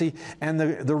prophecy and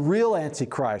the real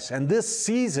Antichrist. And this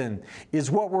season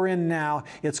is what we're in now.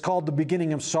 It's called the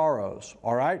beginning of sorrows,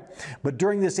 all right? But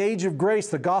during this age of grace,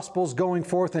 the gospel is going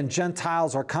forth and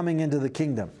Gentiles are coming into the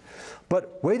kingdom.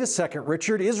 But wait a second,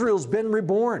 Richard, Israel's been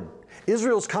reborn.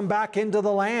 Israel's come back into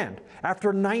the land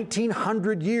after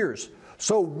 1900 years.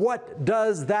 So what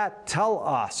does that tell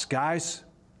us, guys?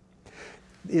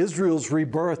 Israel's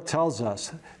rebirth tells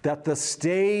us that the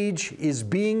stage is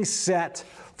being set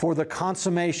for the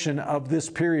consummation of this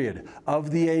period,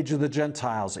 of the age of the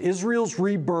Gentiles. Israel's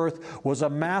rebirth was a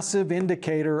massive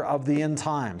indicator of the end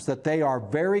times, that they are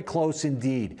very close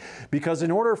indeed. Because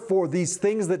in order for these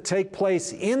things that take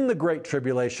place in the Great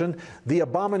Tribulation, the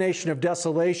abomination of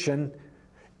desolation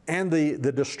and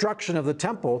the destruction of the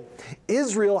temple,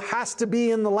 Israel has to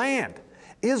be in the land.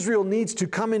 Israel needs to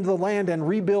come into the land and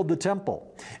rebuild the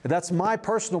temple. That's my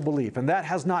personal belief, and that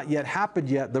has not yet happened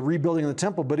yet, the rebuilding of the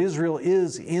temple, but Israel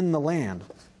is in the land.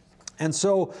 And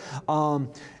so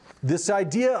this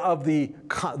idea of the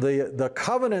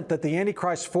covenant that the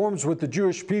Antichrist forms with the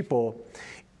Jewish people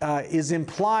is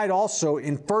implied also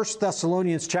in 1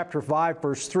 Thessalonians chapter 5,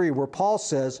 verse 3, where Paul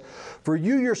says, "For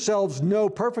you yourselves know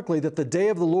perfectly that the day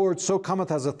of the Lord so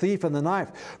cometh as a thief in the night.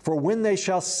 For when they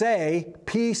shall say,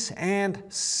 peace and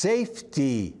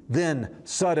safety, then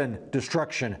sudden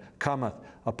destruction cometh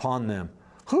upon them."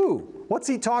 Who? What's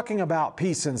he talking about,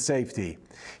 peace and safety?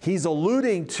 He's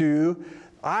alluding to,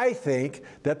 I think,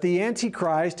 that the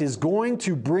Antichrist is going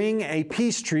to bring a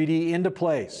peace treaty into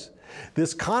place.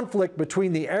 This conflict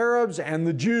between the Arabs and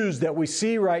the Jews that we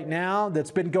see right now,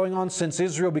 that's been going on since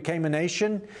Israel became a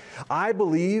nation, I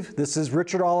believe, this is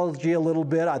Richardology a little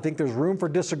bit, I think there's room for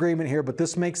disagreement here, but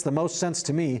this makes the most sense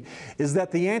to me, is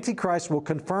that the Antichrist will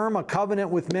confirm a covenant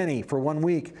with many for 1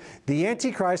 week. The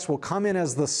Antichrist will come in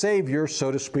as the Savior, so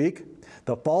to speak,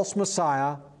 the false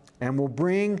Messiah, and will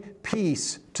bring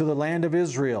peace to the land of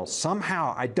Israel.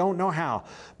 Somehow, I don't know how,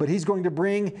 but he's going to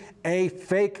bring a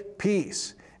fake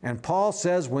peace. And Paul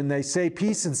says when they say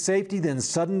peace and safety, then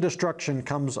sudden destruction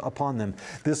comes upon them.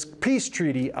 This peace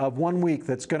treaty of 1 week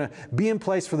that's going to be in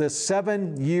place for this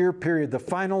 7-year period, the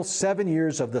final 7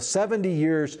 years of the 70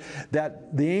 years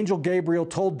that the angel Gabriel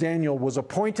told Daniel was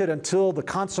appointed until the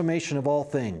consummation of all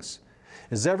things.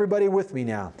 Is everybody with me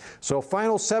now? So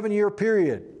final 7-year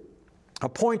period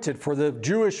appointed for the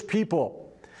Jewish people.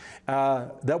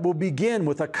 That will begin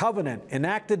with a covenant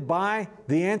enacted by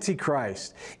the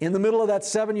Antichrist. In the middle of that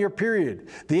 7-year period,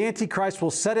 the Antichrist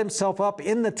will set himself up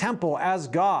in the temple as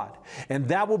God. And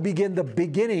that will begin the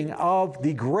beginning of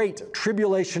the great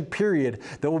tribulation period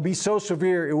that will be so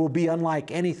severe it will be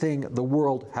unlike anything the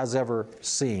world has ever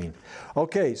seen.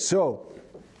 Okay, so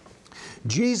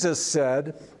Jesus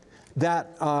said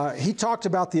that he talked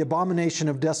about the abomination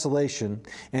of desolation,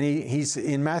 and he's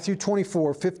in Matthew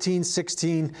 24, 15,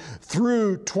 16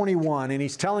 through 21, and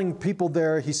he's telling people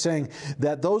there, he's saying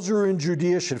that those who are in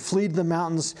Judea should flee to the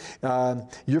mountains.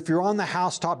 If you're on the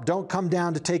housetop, don't come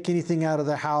down to take anything out of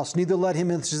the house, neither let him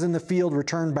that is in the field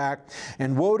return back.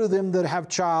 And woe to them that have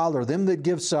child, or them that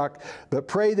give suck, but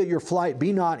pray that your flight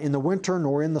be not in the winter,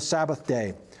 nor in the Sabbath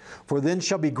day. For then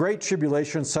shall be great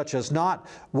tribulation, such as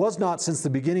was not since the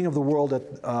beginning of the world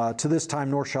to this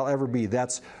time, nor shall ever be.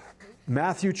 That's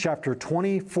Matthew chapter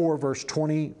 24, verse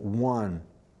 21.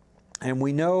 And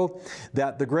we know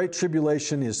that the Great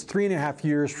Tribulation is 3.5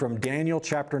 years from Daniel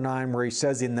chapter 9, where he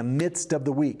says, in the midst of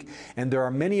the week. And there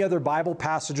are many other Bible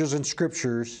passages and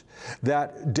scriptures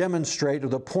that demonstrate or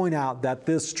that point out that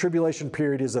this tribulation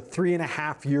period is a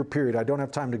 3.5 year period. I don't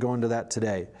have time to go into that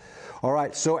today. All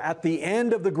right, so at the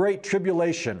end of the Great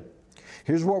Tribulation,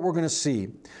 here's what we're going to see.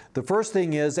 The first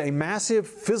thing is a massive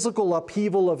physical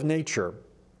upheaval of nature.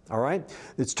 All right?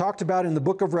 It's talked about in the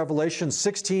book of Revelation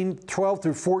 16, 12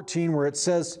 through 14, where it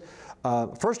says,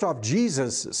 first off,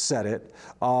 Jesus said it.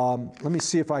 Let me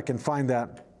see if I can find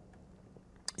that.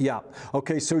 Yeah.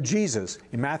 Okay, so Jesus,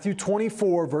 in Matthew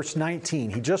 24, verse 19,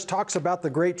 he just talks about the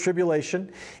Great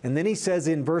Tribulation, and then he says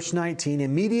in verse 19,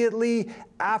 immediately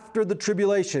after the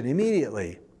tribulation,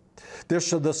 immediately, the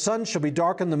sun shall be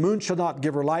darkened, the moon shall not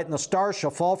give her light, and the stars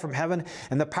shall fall from heaven,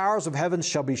 and the powers of heaven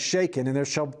shall be shaken, and there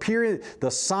shall appear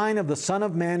the sign of the Son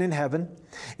of Man in heaven.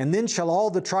 And then shall all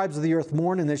the tribes of the earth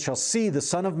mourn, and they shall see the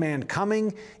Son of Man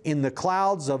coming in the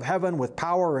clouds of heaven with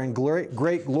power and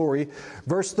great glory.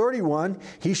 Verse 31,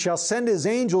 he shall send his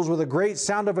angels with a great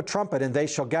sound of a trumpet, and they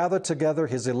shall gather together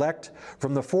his elect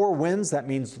from the four winds, that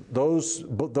means those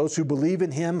who believe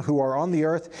in him who are on the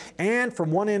earth, and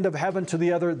from one end of heaven to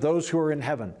the other, those who are in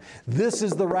heaven. This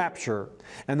is the rapture.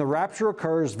 And the rapture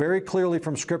occurs very clearly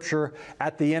from Scripture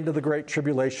at the end of the Great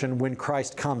Tribulation when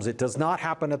Christ comes. It does not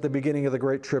happen at the beginning of the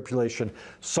Great Tribulation.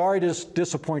 Sorry to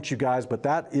disappoint you guys, but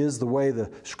that is the way the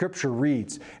Scripture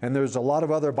reads. And there's a lot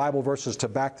of other Bible verses to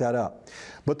back that up.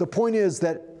 But the point is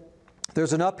that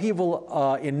there's an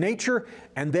upheaval in nature,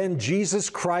 and then Jesus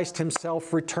Christ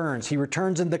himself returns. He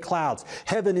returns in the clouds.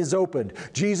 Heaven is opened.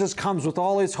 Jesus comes with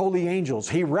all his holy angels.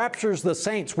 He raptures the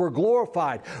saints. We're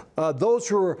glorified. Those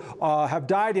who have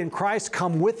died in Christ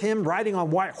come with him, riding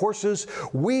on white horses.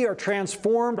 We are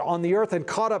transformed on the earth and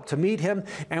caught up to meet him,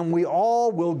 and we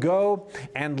all will go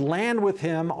and land with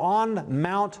him on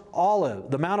Mount Olive,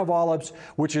 the Mount of Olives,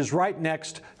 which is right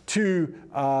next to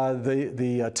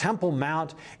the Temple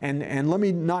Mount. And let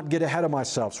me not get ahead of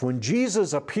myself. So when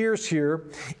Jesus appears here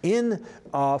in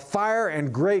fire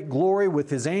and great glory with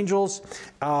his angels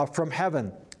from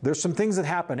heaven, there's some things that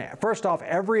happen. First off,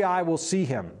 every eye will see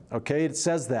him. Okay, it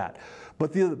says that.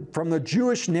 But from the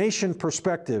Jewish nation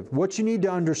perspective, what you need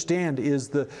to understand is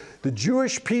the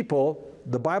Jewish people,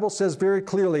 the Bible says very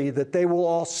clearly that they will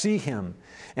all see him.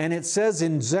 And it says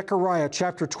in Zechariah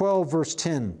chapter 12, verse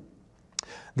 10,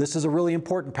 this is a really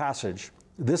important passage.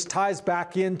 This ties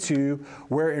back into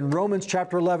where in Romans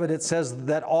chapter 11 it says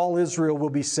that all Israel will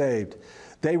be saved.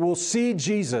 They will see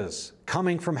Jesus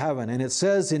coming from heaven. And it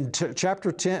says in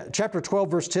chapter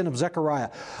 12, verse 10 of Zechariah,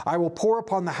 I will pour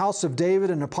upon the house of David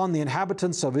and upon the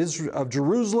inhabitants of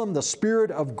Jerusalem the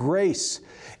spirit of grace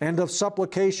and of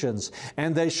supplications,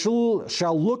 and they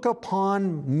shall look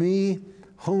upon me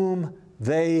whom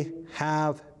they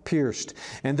have pierced,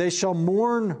 and they shall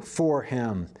mourn for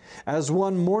him, as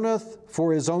one mourneth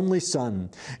for his only son,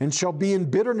 and shall be in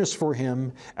bitterness for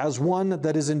him, as one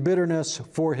that is in bitterness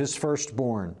for his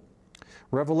firstborn.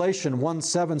 Revelation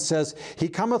 1:7 says, he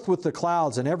cometh with the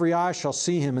clouds, and every eye shall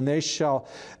see him, and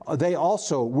they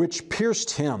also which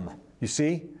pierced him. You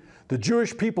see, the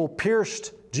Jewish people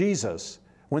pierced Jesus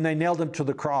when they nailed him to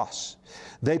the cross.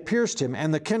 They pierced him,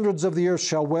 and the kindreds of the earth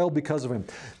shall wail because of him.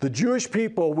 The Jewish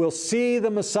people will see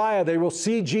the Messiah. They will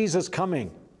see Jesus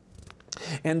coming.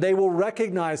 And they will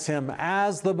recognize him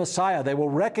as the Messiah. They will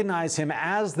recognize him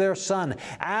as their son,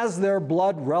 as their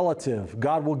blood relative.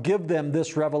 God will give them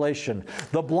this revelation.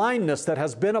 The blindness that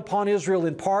has been upon Israel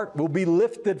in part will be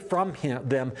lifted from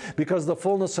them, because the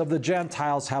fullness of the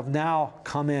Gentiles have now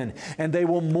come in. And they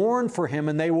will mourn for him,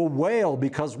 and they will wail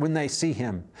because when they see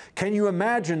him. Can you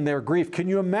imagine their grief? Can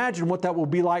you imagine what that will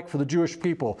be like for the Jewish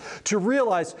people? To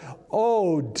realize,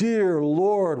 oh dear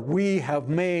Lord, we have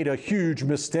made a huge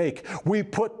mistake. We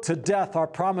put to death our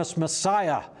promised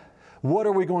Messiah. What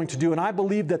are we going to do? And I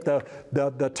believe that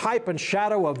the type and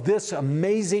shadow of this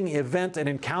amazing event and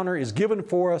encounter is given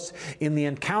for us in the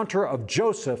encounter of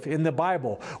Joseph in the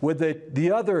Bible, with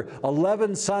the other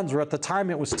 11 sons, or at the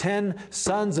time it was 10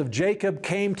 sons of Jacob,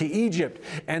 came to Egypt,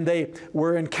 and they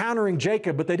were encountering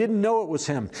Jacob, but they didn't know it was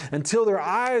him until their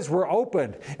eyes were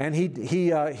opened, and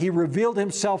he revealed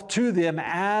himself to them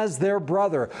as their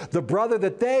brother, the brother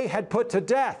that they had put to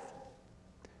death.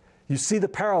 You see the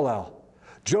parallel.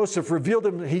 Joseph revealed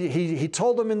him, he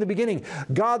told them in the beginning,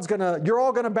 you're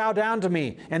all gonna bow down to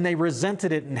me. And they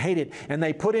resented it and hated it. And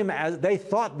they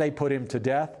thought they put him to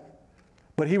death.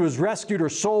 But he was rescued or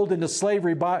sold into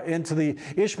slavery into the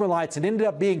Ishmaelites, and ended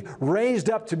up being raised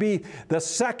up to be the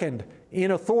second in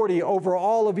authority over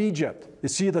all of Egypt. You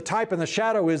see, the type and the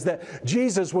shadow is that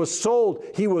Jesus was sold.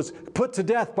 He was put to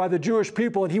death by the Jewish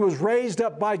people, and he was raised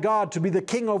up by God to be the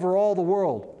king over all the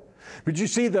world. But you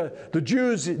see, the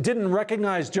Jews didn't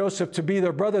recognize Joseph to be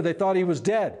their brother. They thought he was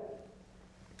dead.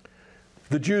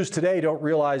 The Jews today don't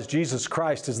realize Jesus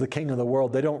Christ is the King of the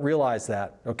world. They don't realize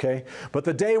that, okay? But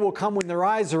the day will come when their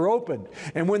eyes are opened.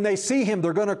 And when they see him,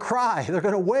 they're going to cry. They're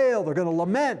going to wail. They're going to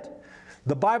lament.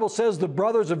 The Bible says the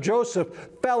brothers of Joseph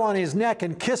fell on his neck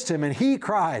and kissed him, and he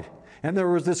cried. And there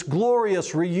was this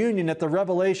glorious reunion at the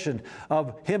revelation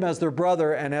of him as their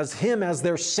brother and as him as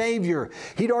their Savior.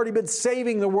 He'd already been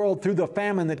saving the world through the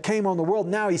famine that came on the world.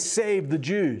 Now he saved the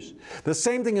Jews. The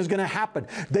same thing is going to happen.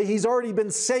 He's already been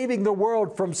saving the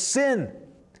world from sin.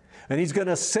 And he's going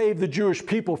to save the Jewish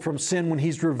people from sin when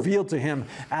he's revealed to him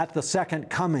at the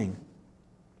second coming.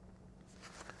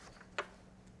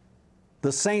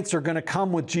 The saints are going to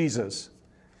come with Jesus.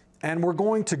 And we're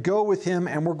going to go with him,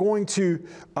 and we're going to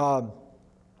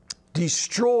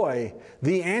destroy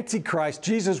the Antichrist.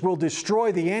 Jesus will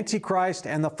destroy the Antichrist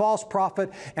and the false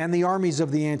prophet and the armies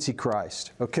of the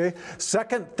Antichrist. Okay?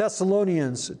 2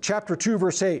 Thessalonians chapter 2,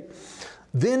 verse 8.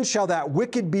 Then shall that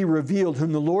wicked be revealed,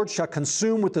 whom the Lord shall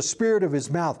consume with the spirit of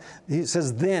his mouth. He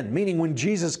says then, meaning when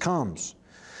Jesus comes,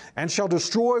 and shall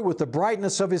destroy with the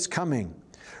brightness of his coming.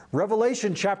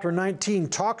 Revelation chapter 19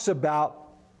 talks about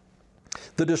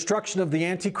the destruction of the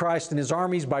Antichrist and his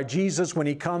armies by Jesus when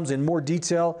he comes in more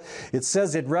detail. It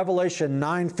says in Revelation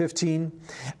 9:15,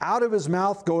 out of his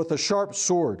mouth goeth a sharp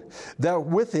sword, that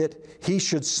with it he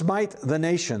should smite the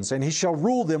nations, and he shall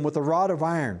rule them with a rod of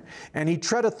iron. And he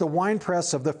treadeth the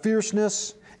winepress of the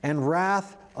fierceness and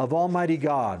wrath of Almighty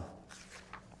God.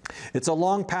 It's a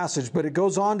long passage, but it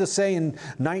goes on to say in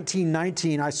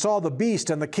 19:19, I saw the beast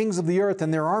and the kings of the earth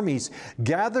and their armies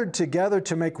gathered together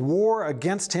to make war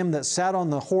against him that sat on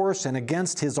the horse and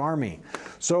against his army.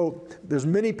 So there's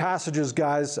many passages,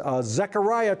 guys.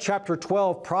 Zechariah chapter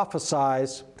 12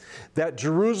 prophesies that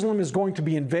Jerusalem is going to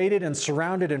be invaded and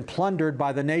surrounded and plundered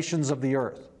by the nations of the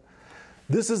earth.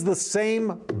 This is the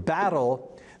same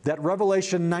battle that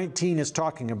Revelation 19 is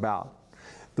talking about.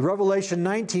 The Revelation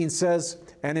 19 says,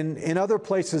 and in other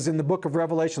places in the book of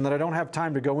Revelation that I don't have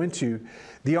time to go into,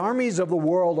 the armies of the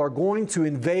world are going to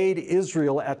invade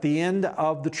Israel at the end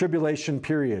of the tribulation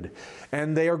period.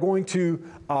 And they are going to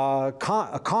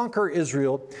conquer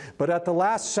Israel, but at the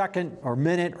last second or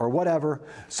minute or whatever,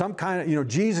 some kind of,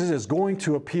 Jesus is going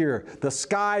to appear. The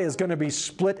sky is going to be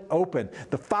split open.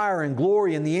 The fire and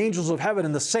glory and the angels of heaven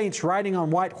and the saints riding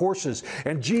on white horses.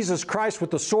 And Jesus Christ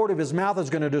with the sword of his mouth is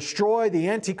going to destroy the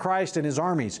Antichrist and his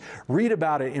armies. Read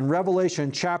about it in Revelation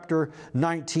chapter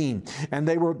 19. And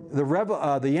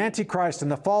the Antichrist and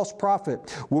the false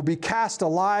prophet will be cast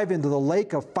alive into the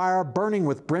lake of fire burning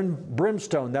with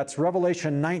brimstone. That's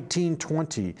Revelation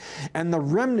 19:20. And the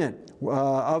remnant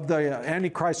of the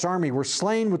Antichrist's army were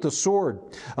slain with the sword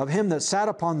of him that sat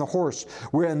upon the horse,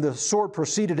 wherein the sword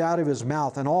proceeded out of his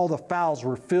mouth, and all the fowls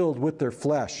were filled with their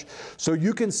flesh. So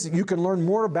you can learn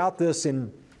more about this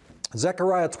in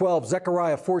Zechariah 12,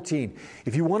 Zechariah 14.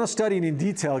 If you want to study it in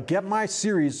detail, get my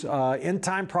series, End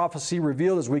Time Prophecy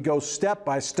Revealed, as we go step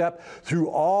by step through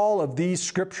all of these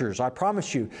scriptures. I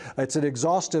promise you, it's an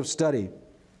exhaustive study.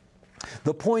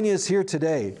 The point is here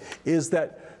today is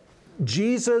that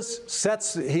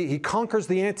Jesus he conquers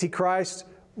the Antichrist.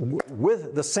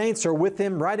 With the saints are with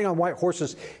him, riding on white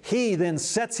horses. He then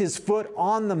sets his foot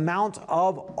on the Mount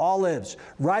of Olives,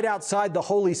 right outside the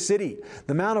holy city.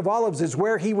 The Mount of Olives is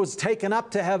where he was taken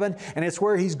up to heaven, and it's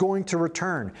where he's going to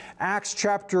return. Acts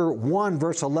chapter 1,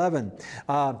 verse 11,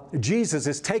 Jesus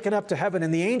is taken up to heaven,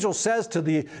 and the angel says to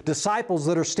the disciples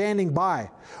that are standing by,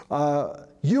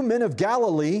 you men of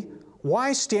Galilee,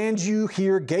 why stand you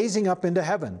here gazing up into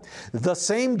heaven? The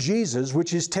same Jesus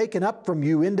which is taken up from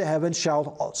you into heaven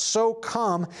shall so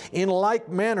come in like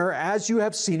manner as you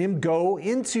have seen him go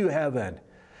into heaven.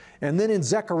 And then in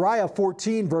Zechariah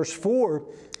 14, verse 4,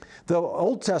 The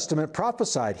Old Testament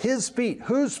prophesied his feet.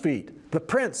 Whose feet? The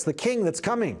prince, the king that's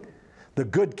coming, the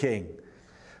good king,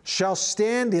 shall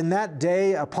stand in that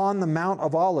day upon the Mount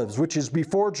of Olives, which is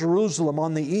before Jerusalem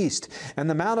on the east, and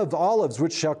the Mount of Olives,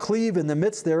 which shall cleave in the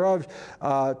midst thereof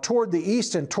toward the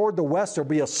east and toward the west. There will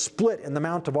be a split in the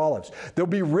Mount of Olives. There will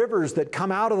be rivers that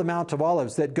come out of the Mount of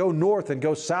Olives that go north and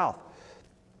go south.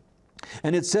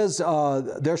 And it says,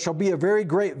 there shall be a very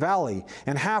great valley,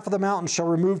 and half of the mountain shall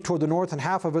remove toward the north, and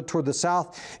half of it toward the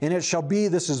south. And it shall be,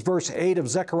 this is verse 8 of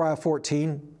Zechariah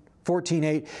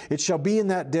 14:8, it shall be in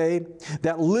that day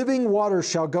that living waters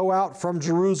shall go out from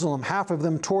Jerusalem, half of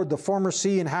them toward the former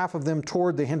sea and half of them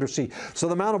toward the hinder sea. So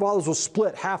the Mount of Olives will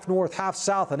split half north, half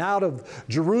south, and out of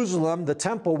Jerusalem the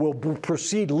temple will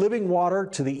proceed living water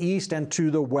to the east and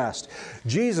to the west.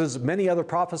 Jesus, many other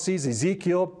prophecies,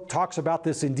 Ezekiel talks about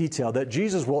this in detail, that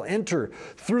Jesus will enter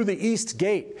through the east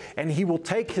gate and he will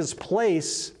take his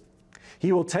place.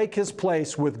 He will take his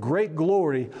place with great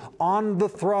glory on the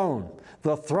throne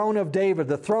of David,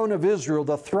 the throne of Israel,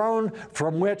 the throne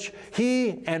from which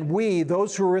he and we,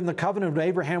 those who are in the covenant of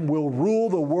Abraham, will rule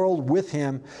the world with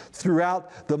him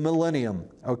throughout the millennium.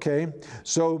 Okay?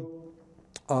 So,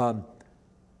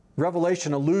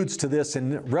 Revelation alludes to this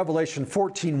in Revelation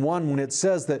 14:1 when it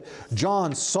says that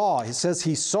John saw, he says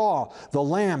he saw the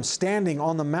Lamb standing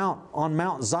on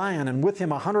Mount Zion, and with him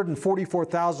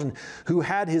 144,000 who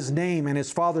had his name and his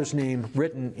Father's name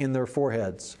written in their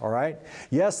foreheads. All right?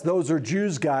 Yes, those are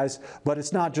Jews, guys, but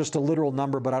it's not just a literal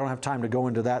number, but I don't have time to go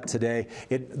into that today.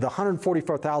 The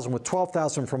 144,000 with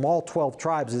 12,000 from all 12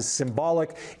 tribes is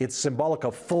symbolic. It's symbolic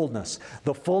of fullness,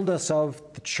 the fullness of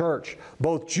the church,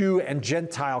 both Jew and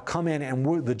Gentile come in,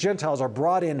 and the Gentiles are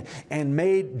brought in and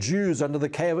made Jews under the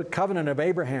covenant of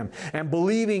Abraham. And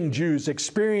believing Jews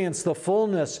experience the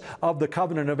fullness of the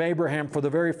covenant of Abraham for the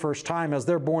very first time as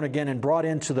they're born again and brought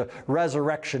into the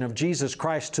resurrection of Jesus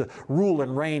Christ to rule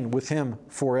and reign with him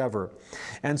forever.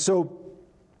 And so,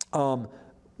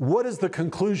 what is the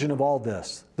conclusion of all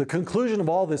this? The conclusion of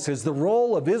all this is the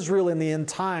role of Israel in the end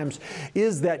times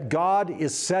is that God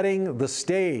is setting the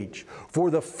stage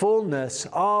for the fullness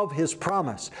of his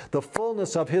promise, the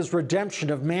fullness of his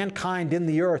redemption of mankind in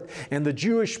the earth. And the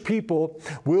Jewish people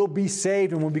will be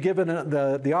saved and will be given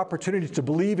the opportunity to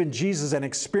believe in Jesus and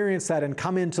experience that and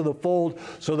come into the fold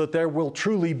so that there will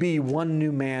truly be one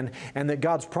new man, and that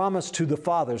God's promise to the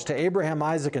fathers, to Abraham,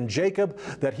 Isaac, and Jacob,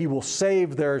 that he will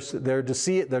save their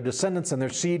descendants and their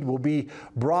seed will be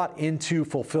brought into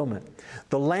fulfillment.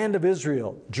 The land of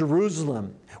Israel,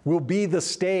 Jerusalem, will be the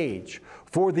stage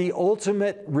for the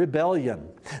ultimate rebellion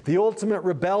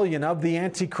of the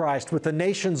Antichrist with the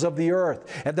nations of the earth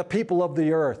and the people of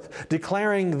the earth,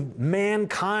 declaring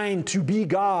mankind to be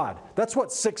God. That's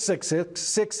what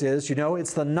 666 is, you know.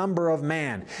 It's the number of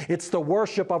man. It's the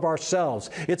worship of ourselves.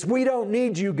 It's we don't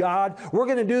need you, God. We're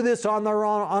going to do this on our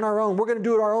own. We're going to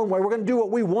do it our own way. We're going to do what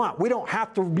we want. We don't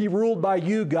have to be ruled by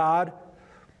you, God.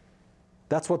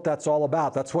 That's what that's all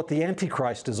about. That's what the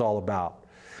Antichrist is all about.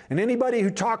 And anybody who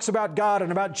talks about God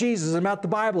and about Jesus and about the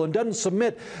Bible and doesn't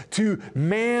submit to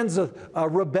man's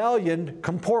rebellion,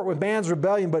 comport with man's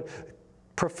rebellion, but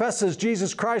professes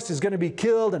Jesus Christ is going to be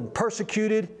killed and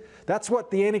persecuted, that's what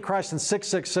the Antichrist in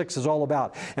 666 is all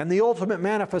about. And the ultimate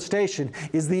manifestation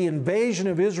is the invasion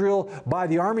of Israel by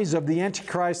the armies of the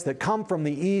Antichrist that come from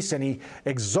the east, and he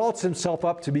exalts himself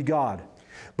up to be God.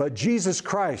 But Jesus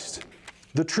Christ,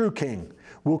 the true King,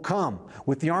 will come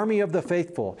with the army of the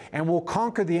faithful and will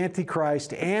conquer the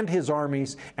Antichrist and his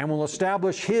armies and will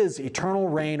establish his eternal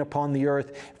reign upon the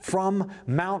earth from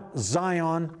Mount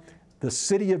Zion, the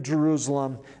city of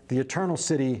Jerusalem, the eternal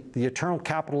city, the eternal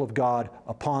capital of God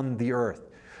upon the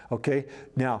earth. Okay?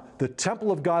 Now, the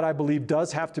temple of God, I believe,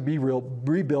 does have to be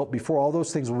rebuilt before all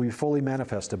those things will be fully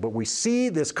manifested. But we see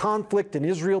this conflict in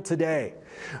Israel today.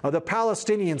 The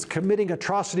Palestinians committing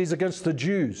atrocities against the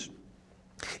Jews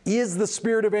is the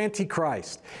spirit of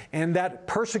Antichrist and that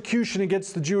persecution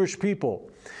against the Jewish people.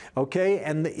 Okay?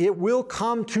 And it will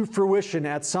come to fruition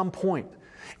at some point.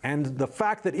 And the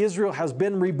fact that Israel has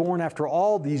been reborn after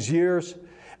all these years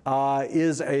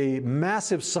is a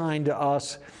massive sign to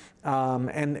us.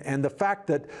 And the fact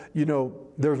that, you know,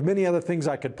 there's many other things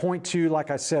I could point to, like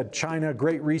I said, China,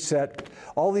 Great Reset,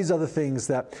 all these other things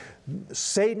that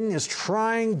Satan is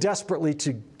trying desperately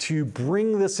to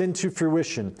bring this into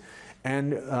fruition.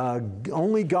 And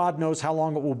only God knows how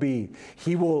long it will be.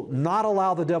 He will not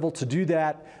allow the devil to do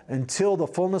that until the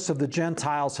fullness of the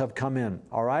Gentiles have come in,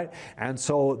 all right? And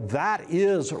so that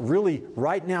is really,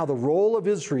 right now, the role of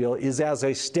Israel is as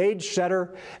a stage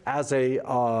setter, as a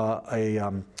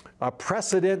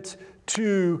precedent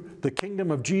to the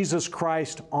kingdom of Jesus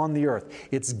Christ on the earth.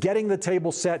 It's getting the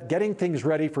table set, getting things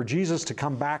ready for Jesus to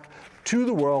come back to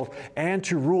the world and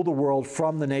to rule the world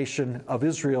from the nation of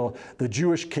Israel, the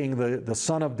Jewish king, the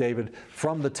son of David,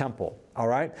 from the temple. All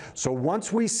right? So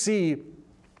once we see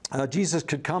Jesus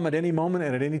could come at any moment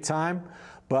and at any time,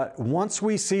 but once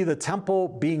we see the temple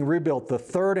being rebuilt, the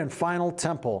third and final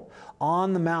temple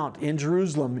on the mount in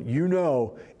Jerusalem, you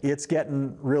know it's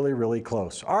getting really, really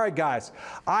close. All right, guys,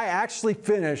 I actually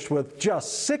finished with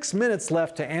just 6 minutes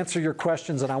left to answer your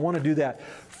questions, and I want to do that.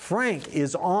 Frank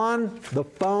is on the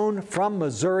phone from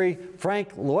Missouri.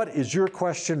 Frank, what is your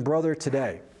question, brother,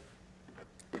 today?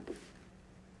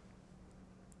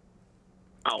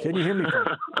 Can you hear me, Frank?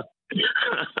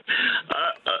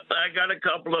 I got a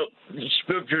couple of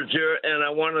scriptures here, and I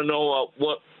want to know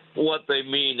what they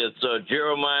mean. It's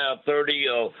Jeremiah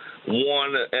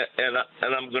 30:1,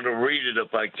 and I'm going to read it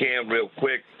if I can real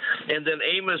quick. And then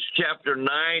Amos chapter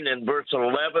 9 and verse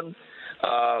 11.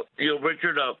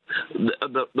 Richard,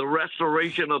 the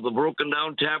restoration of the broken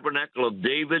down tabernacle of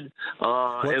David,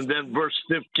 and then verse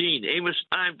 15, Amos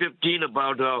 9:15,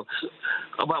 about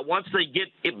once they get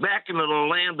it back into the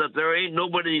land, that there ain't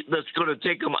nobody that's going to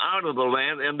take them out of the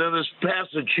land. And then this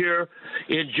passage here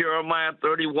in Jeremiah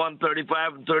 31,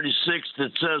 35, and 36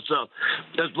 that says,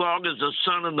 as long as the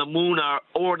sun and the moon are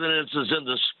ordinances in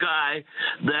the sky,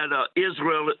 that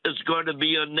Israel is going to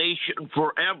be a nation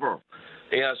forever.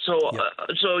 Yeah, so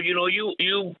you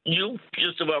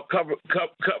just about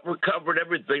covered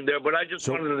everything there, but I just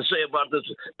wanted to say about this,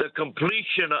 the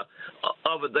completion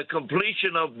of it, the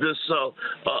completion of this.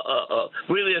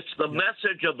 Really, it's the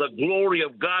message of the glory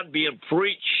of God being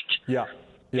preached. Yeah.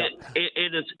 Yeah.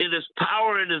 In its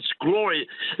power and its glory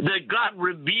that God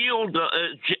revealed.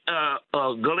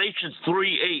 Galatians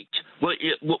 3:8.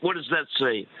 What does that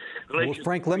say? Well,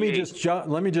 Frank, let me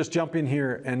just jump in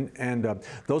here, and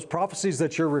those prophecies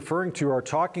that you're referring to are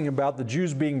talking about the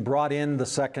Jews being brought in the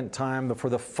second time for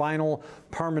the final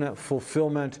permanent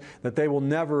fulfillment, that they will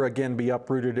never again be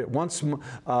uprooted. Once,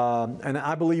 and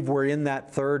I believe we're in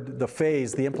that the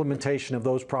phase, the implementation of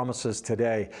those promises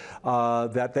today,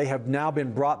 that they have now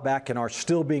been brought back and are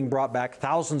still being brought back.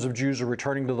 Thousands of Jews are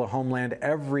returning to the homeland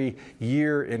every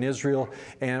year in Israel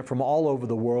and from all over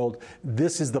the world.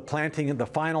 This is the planting,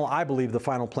 I believe, the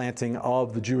final planting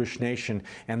of the Jewish nation,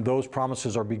 and those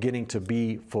promises are beginning to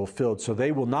be fulfilled. So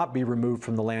they will not be removed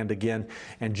from the land again,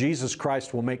 and Jesus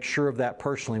Christ will make sure of that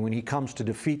personally when he comes to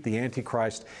defeat the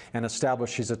Antichrist and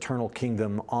establish his eternal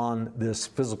kingdom on this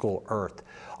physical earth.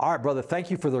 All right, brother,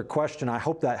 thank you for the question. I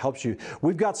hope that helps you.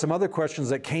 We've got some other questions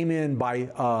that came in by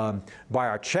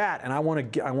our chat, and I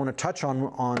want to touch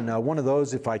on one of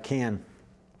those if I can.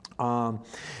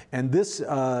 And this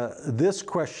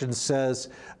question says,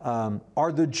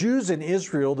 are the Jews in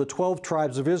Israel the 12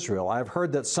 tribes of Israel? I've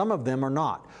heard that some of them are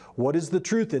not. What is the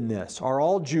truth in this? Are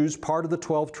all Jews part of the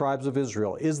 12 tribes of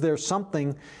Israel? Is there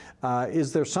something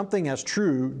as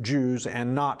true Jews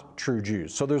and not true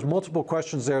Jews? So there's multiple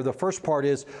questions there. The first part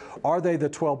is, are they the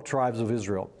 12 tribes of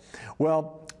Israel?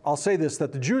 Well, I'll say this,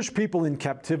 that the Jewish people in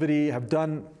captivity have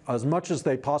done as much as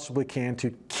they possibly can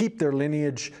to keep their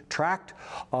lineage tracked,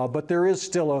 but there is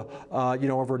still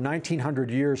over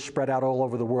 1,900 years spread out all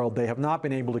over the world. They have not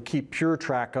been able to keep pure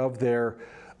track of their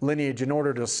lineage in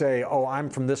order to say, oh, I'm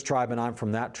from this tribe and I'm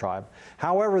from that tribe.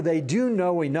 However, they do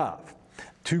know enough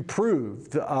to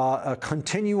prove a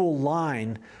continual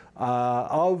line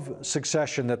of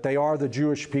succession, that they are the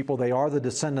Jewish people, they are the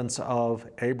descendants of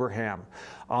Abraham.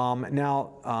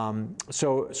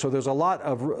 So there's a lot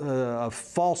of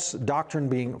false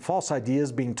doctrine false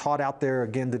ideas being taught out there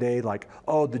again today, like,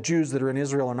 oh, the Jews that are in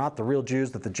Israel are not the real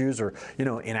Jews, that the Jews are,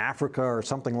 in Africa or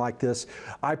something like this.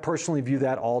 I personally view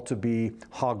that all to be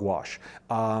hogwash.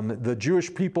 The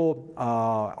Jewish people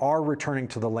are returning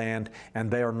to the land,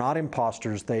 and they are not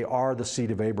imposters. They are the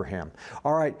seed of Abraham.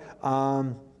 All right.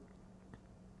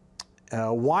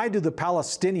 Why do the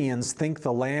Palestinians think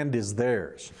the land is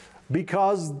theirs?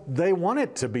 Because they want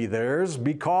it to be theirs,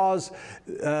 because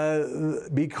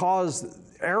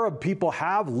Arab people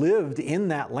have lived in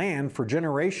that land for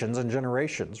generations and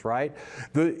generations, right?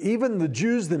 Even the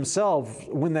Jews themselves,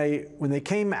 when they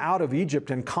came out of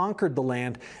Egypt and conquered the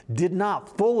land, did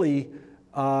not fully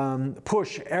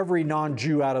push every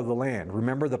non-Jew out of the land.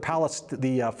 Remember, the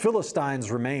Philistines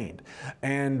remained,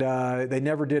 and they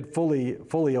never did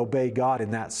fully obey God in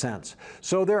that sense.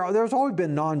 So there's always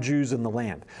been non-Jews in the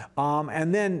land.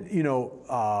 And then,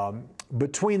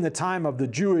 between the time of the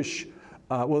Jewish,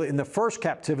 in the first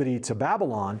captivity to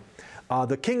Babylon,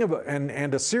 the king of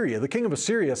and Assyria. The king of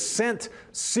Assyria sent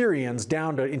Syrians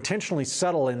down to intentionally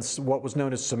settle in what was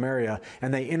known as Samaria,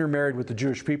 and they intermarried with the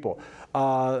Jewish people.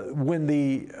 When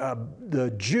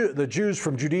the Jews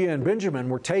from Judea and Benjamin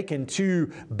were taken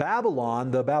to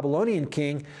Babylon, the Babylonian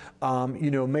king,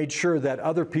 made sure that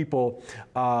other people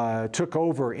took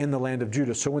over in the land of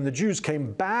Judah. So when the Jews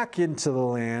came back into the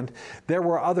land, there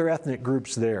were other ethnic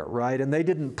groups there, right? And they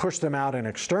didn't push them out and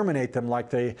exterminate them like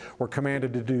they were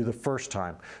commanded to do the first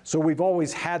time. So we've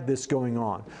always had this going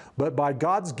on. But by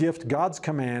God's gift, God's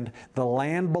command, the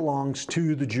land belongs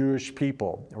to the Jewish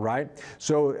people, right?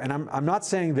 So, and I'm not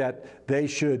saying that they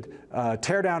should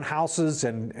tear down houses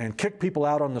and kick people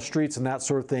out on the streets and that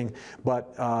sort of thing,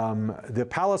 but the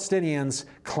Palestinians'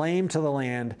 claim to the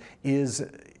land is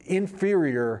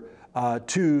inferior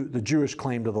to the Jewish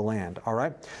claim to the land, all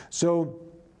right? So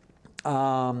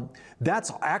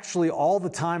that's actually all the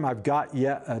time I've got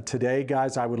yet today,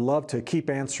 guys. I would love to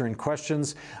keep answering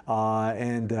questions,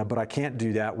 but I can't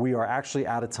do that. We are actually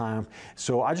out of time.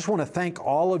 So I just want to thank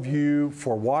all of you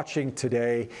for watching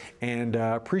today and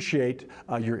appreciate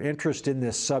your interest in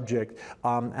this subject.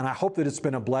 And I hope that it's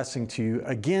been a blessing to you.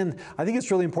 Again, I think it's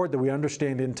really important that we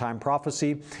understand end-time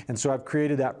prophecy. And so I've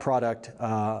created that product,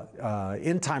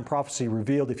 End-Time Prophecy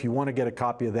Revealed. If you want to get a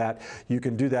copy of that, you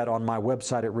can do that on my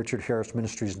website at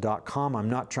richardharrisministries.com. I'm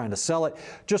not trying to sell it,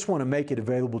 just want to make it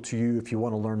available to you if you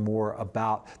want to learn more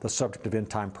about the subject of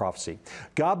end-time prophecy.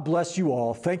 God bless you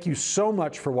all. Thank you so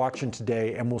much for watching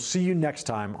today, and we'll see you next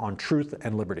time on Truth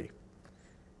and Liberty.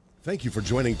 Thank you for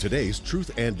joining today's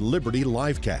Truth and Liberty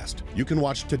livecast. You can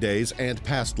watch today's and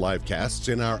past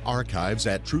livecasts in our archives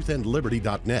at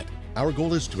truthandliberty.net. Our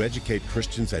goal is to educate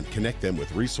Christians and connect them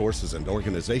with resources and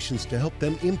organizations to help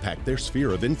them impact their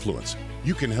sphere of influence.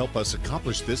 You can help us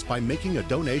accomplish this by making a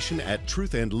donation at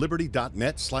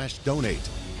truthandliberty.net/donate.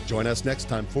 Join us next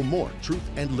time for more Truth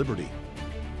and Liberty.